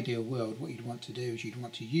in an ideal world, what you'd want to do is you'd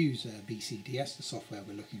want to use VCDS, the software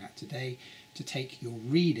we're looking at today, to take your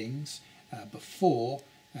readings before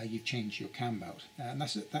you've changed your cam belt. And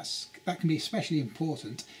that can be especially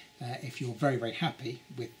important if you're very, very happy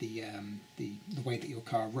with the way that your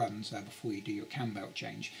car runs before you do your cam belt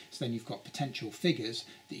change. So then you've got potential figures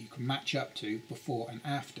that you can match up to before and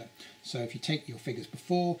after. So if you take your figures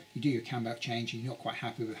before, you do your cam belt change and you're not quite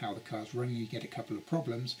happy with how the car's running, you get a couple of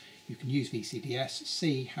problems, you can use VCDS,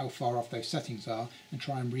 see how far off those settings are, and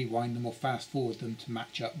try and rewind them or fast forward them to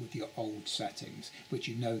match up with your old settings, which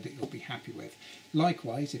you know that you'll be happy with.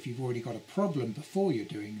 Likewise, if you've already got a problem before you're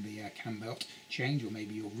doing the cam belt change, or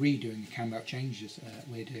maybe you're redoing the cam belt change as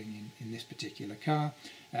we're doing in this particular car,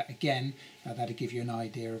 again, that'll give you an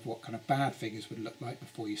idea of what kind of bad figures would look like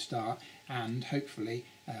before you start, and hopefully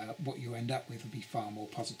what you end up with will be far more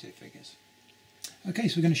positive figures. Okay,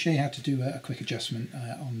 so we're going to show you how to do a quick adjustment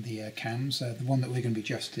on the cams. The one that we're going to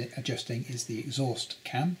be adjusting is the exhaust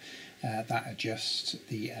cam. That adjusts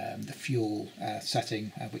the fuel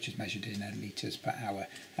setting, which is measured in litres per hour.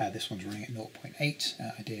 This one's running at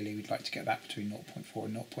 0.8. Ideally, we'd like to get that between 0.4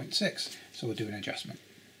 and 0.6, so we'll do an adjustment.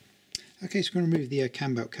 Okay, so we're going to remove the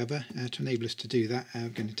cam belt cover. To enable us to do that, we're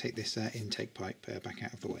going to take this intake pipe back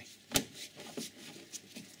out of the way.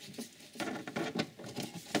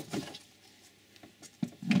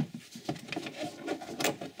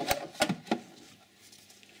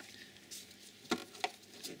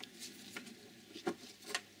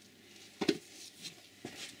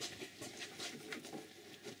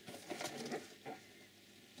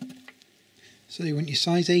 So you want your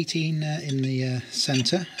size 18 in the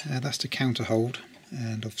centre, that's the counter hold,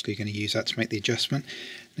 and obviously you're going to use that to make the adjustment.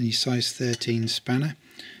 Then your size 13 spanner,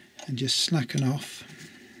 and just slacken off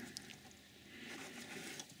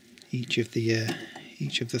each of the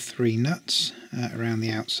 3 nuts around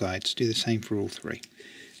the outside. So do the same for all 3.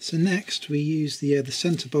 So next we use the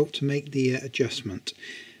centre bolt to make the adjustment.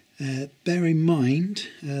 Bear in mind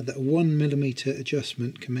that a 1mm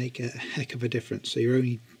adjustment can make a heck of a difference. So you're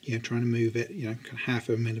only trying to move it, half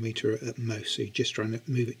a millimetre at most. So you're just trying to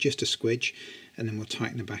move it just a squidge, and then we'll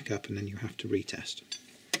tighten it back up, and then you have to retest.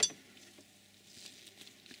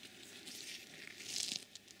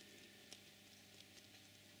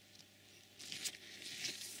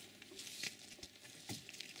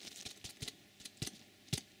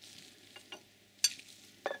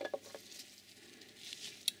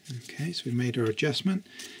 Okay, so we've made our adjustment.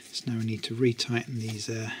 So now we need to retighten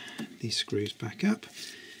these screws back up,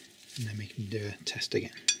 and then we can do a test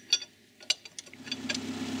again.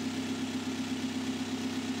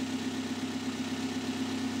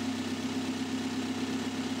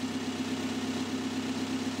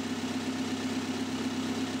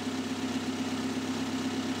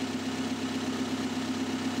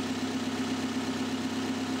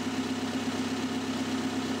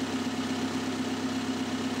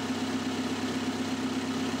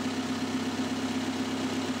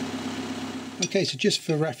 Okay, so just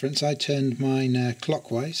for reference, I turned mine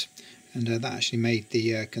clockwise, and that actually made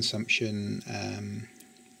the consumption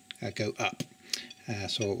go up.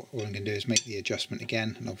 So all I'm going to do is make the adjustment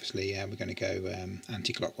again, and obviously we're going to go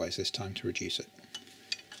anti-clockwise this time to reduce it.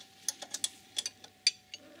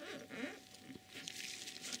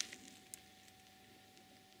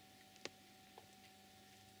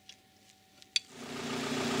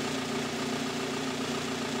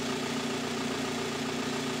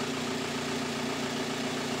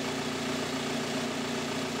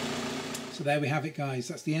 So there we have it, guys.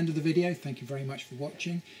 That's the end of the video. Thank you very much for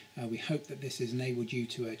watching. We hope that this has enabled you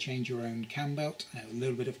to change your own cam belt, a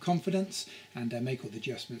little bit of confidence, and make all the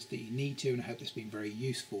adjustments that you need to, and I hope it's been very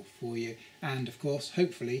useful for you. And of course,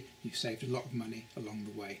 hopefully you've saved a lot of money along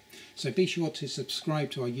the way. So be sure to subscribe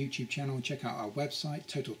to our YouTube channel and check out our website,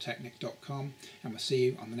 totaltechnik.com, and we'll see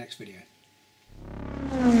you on the next video.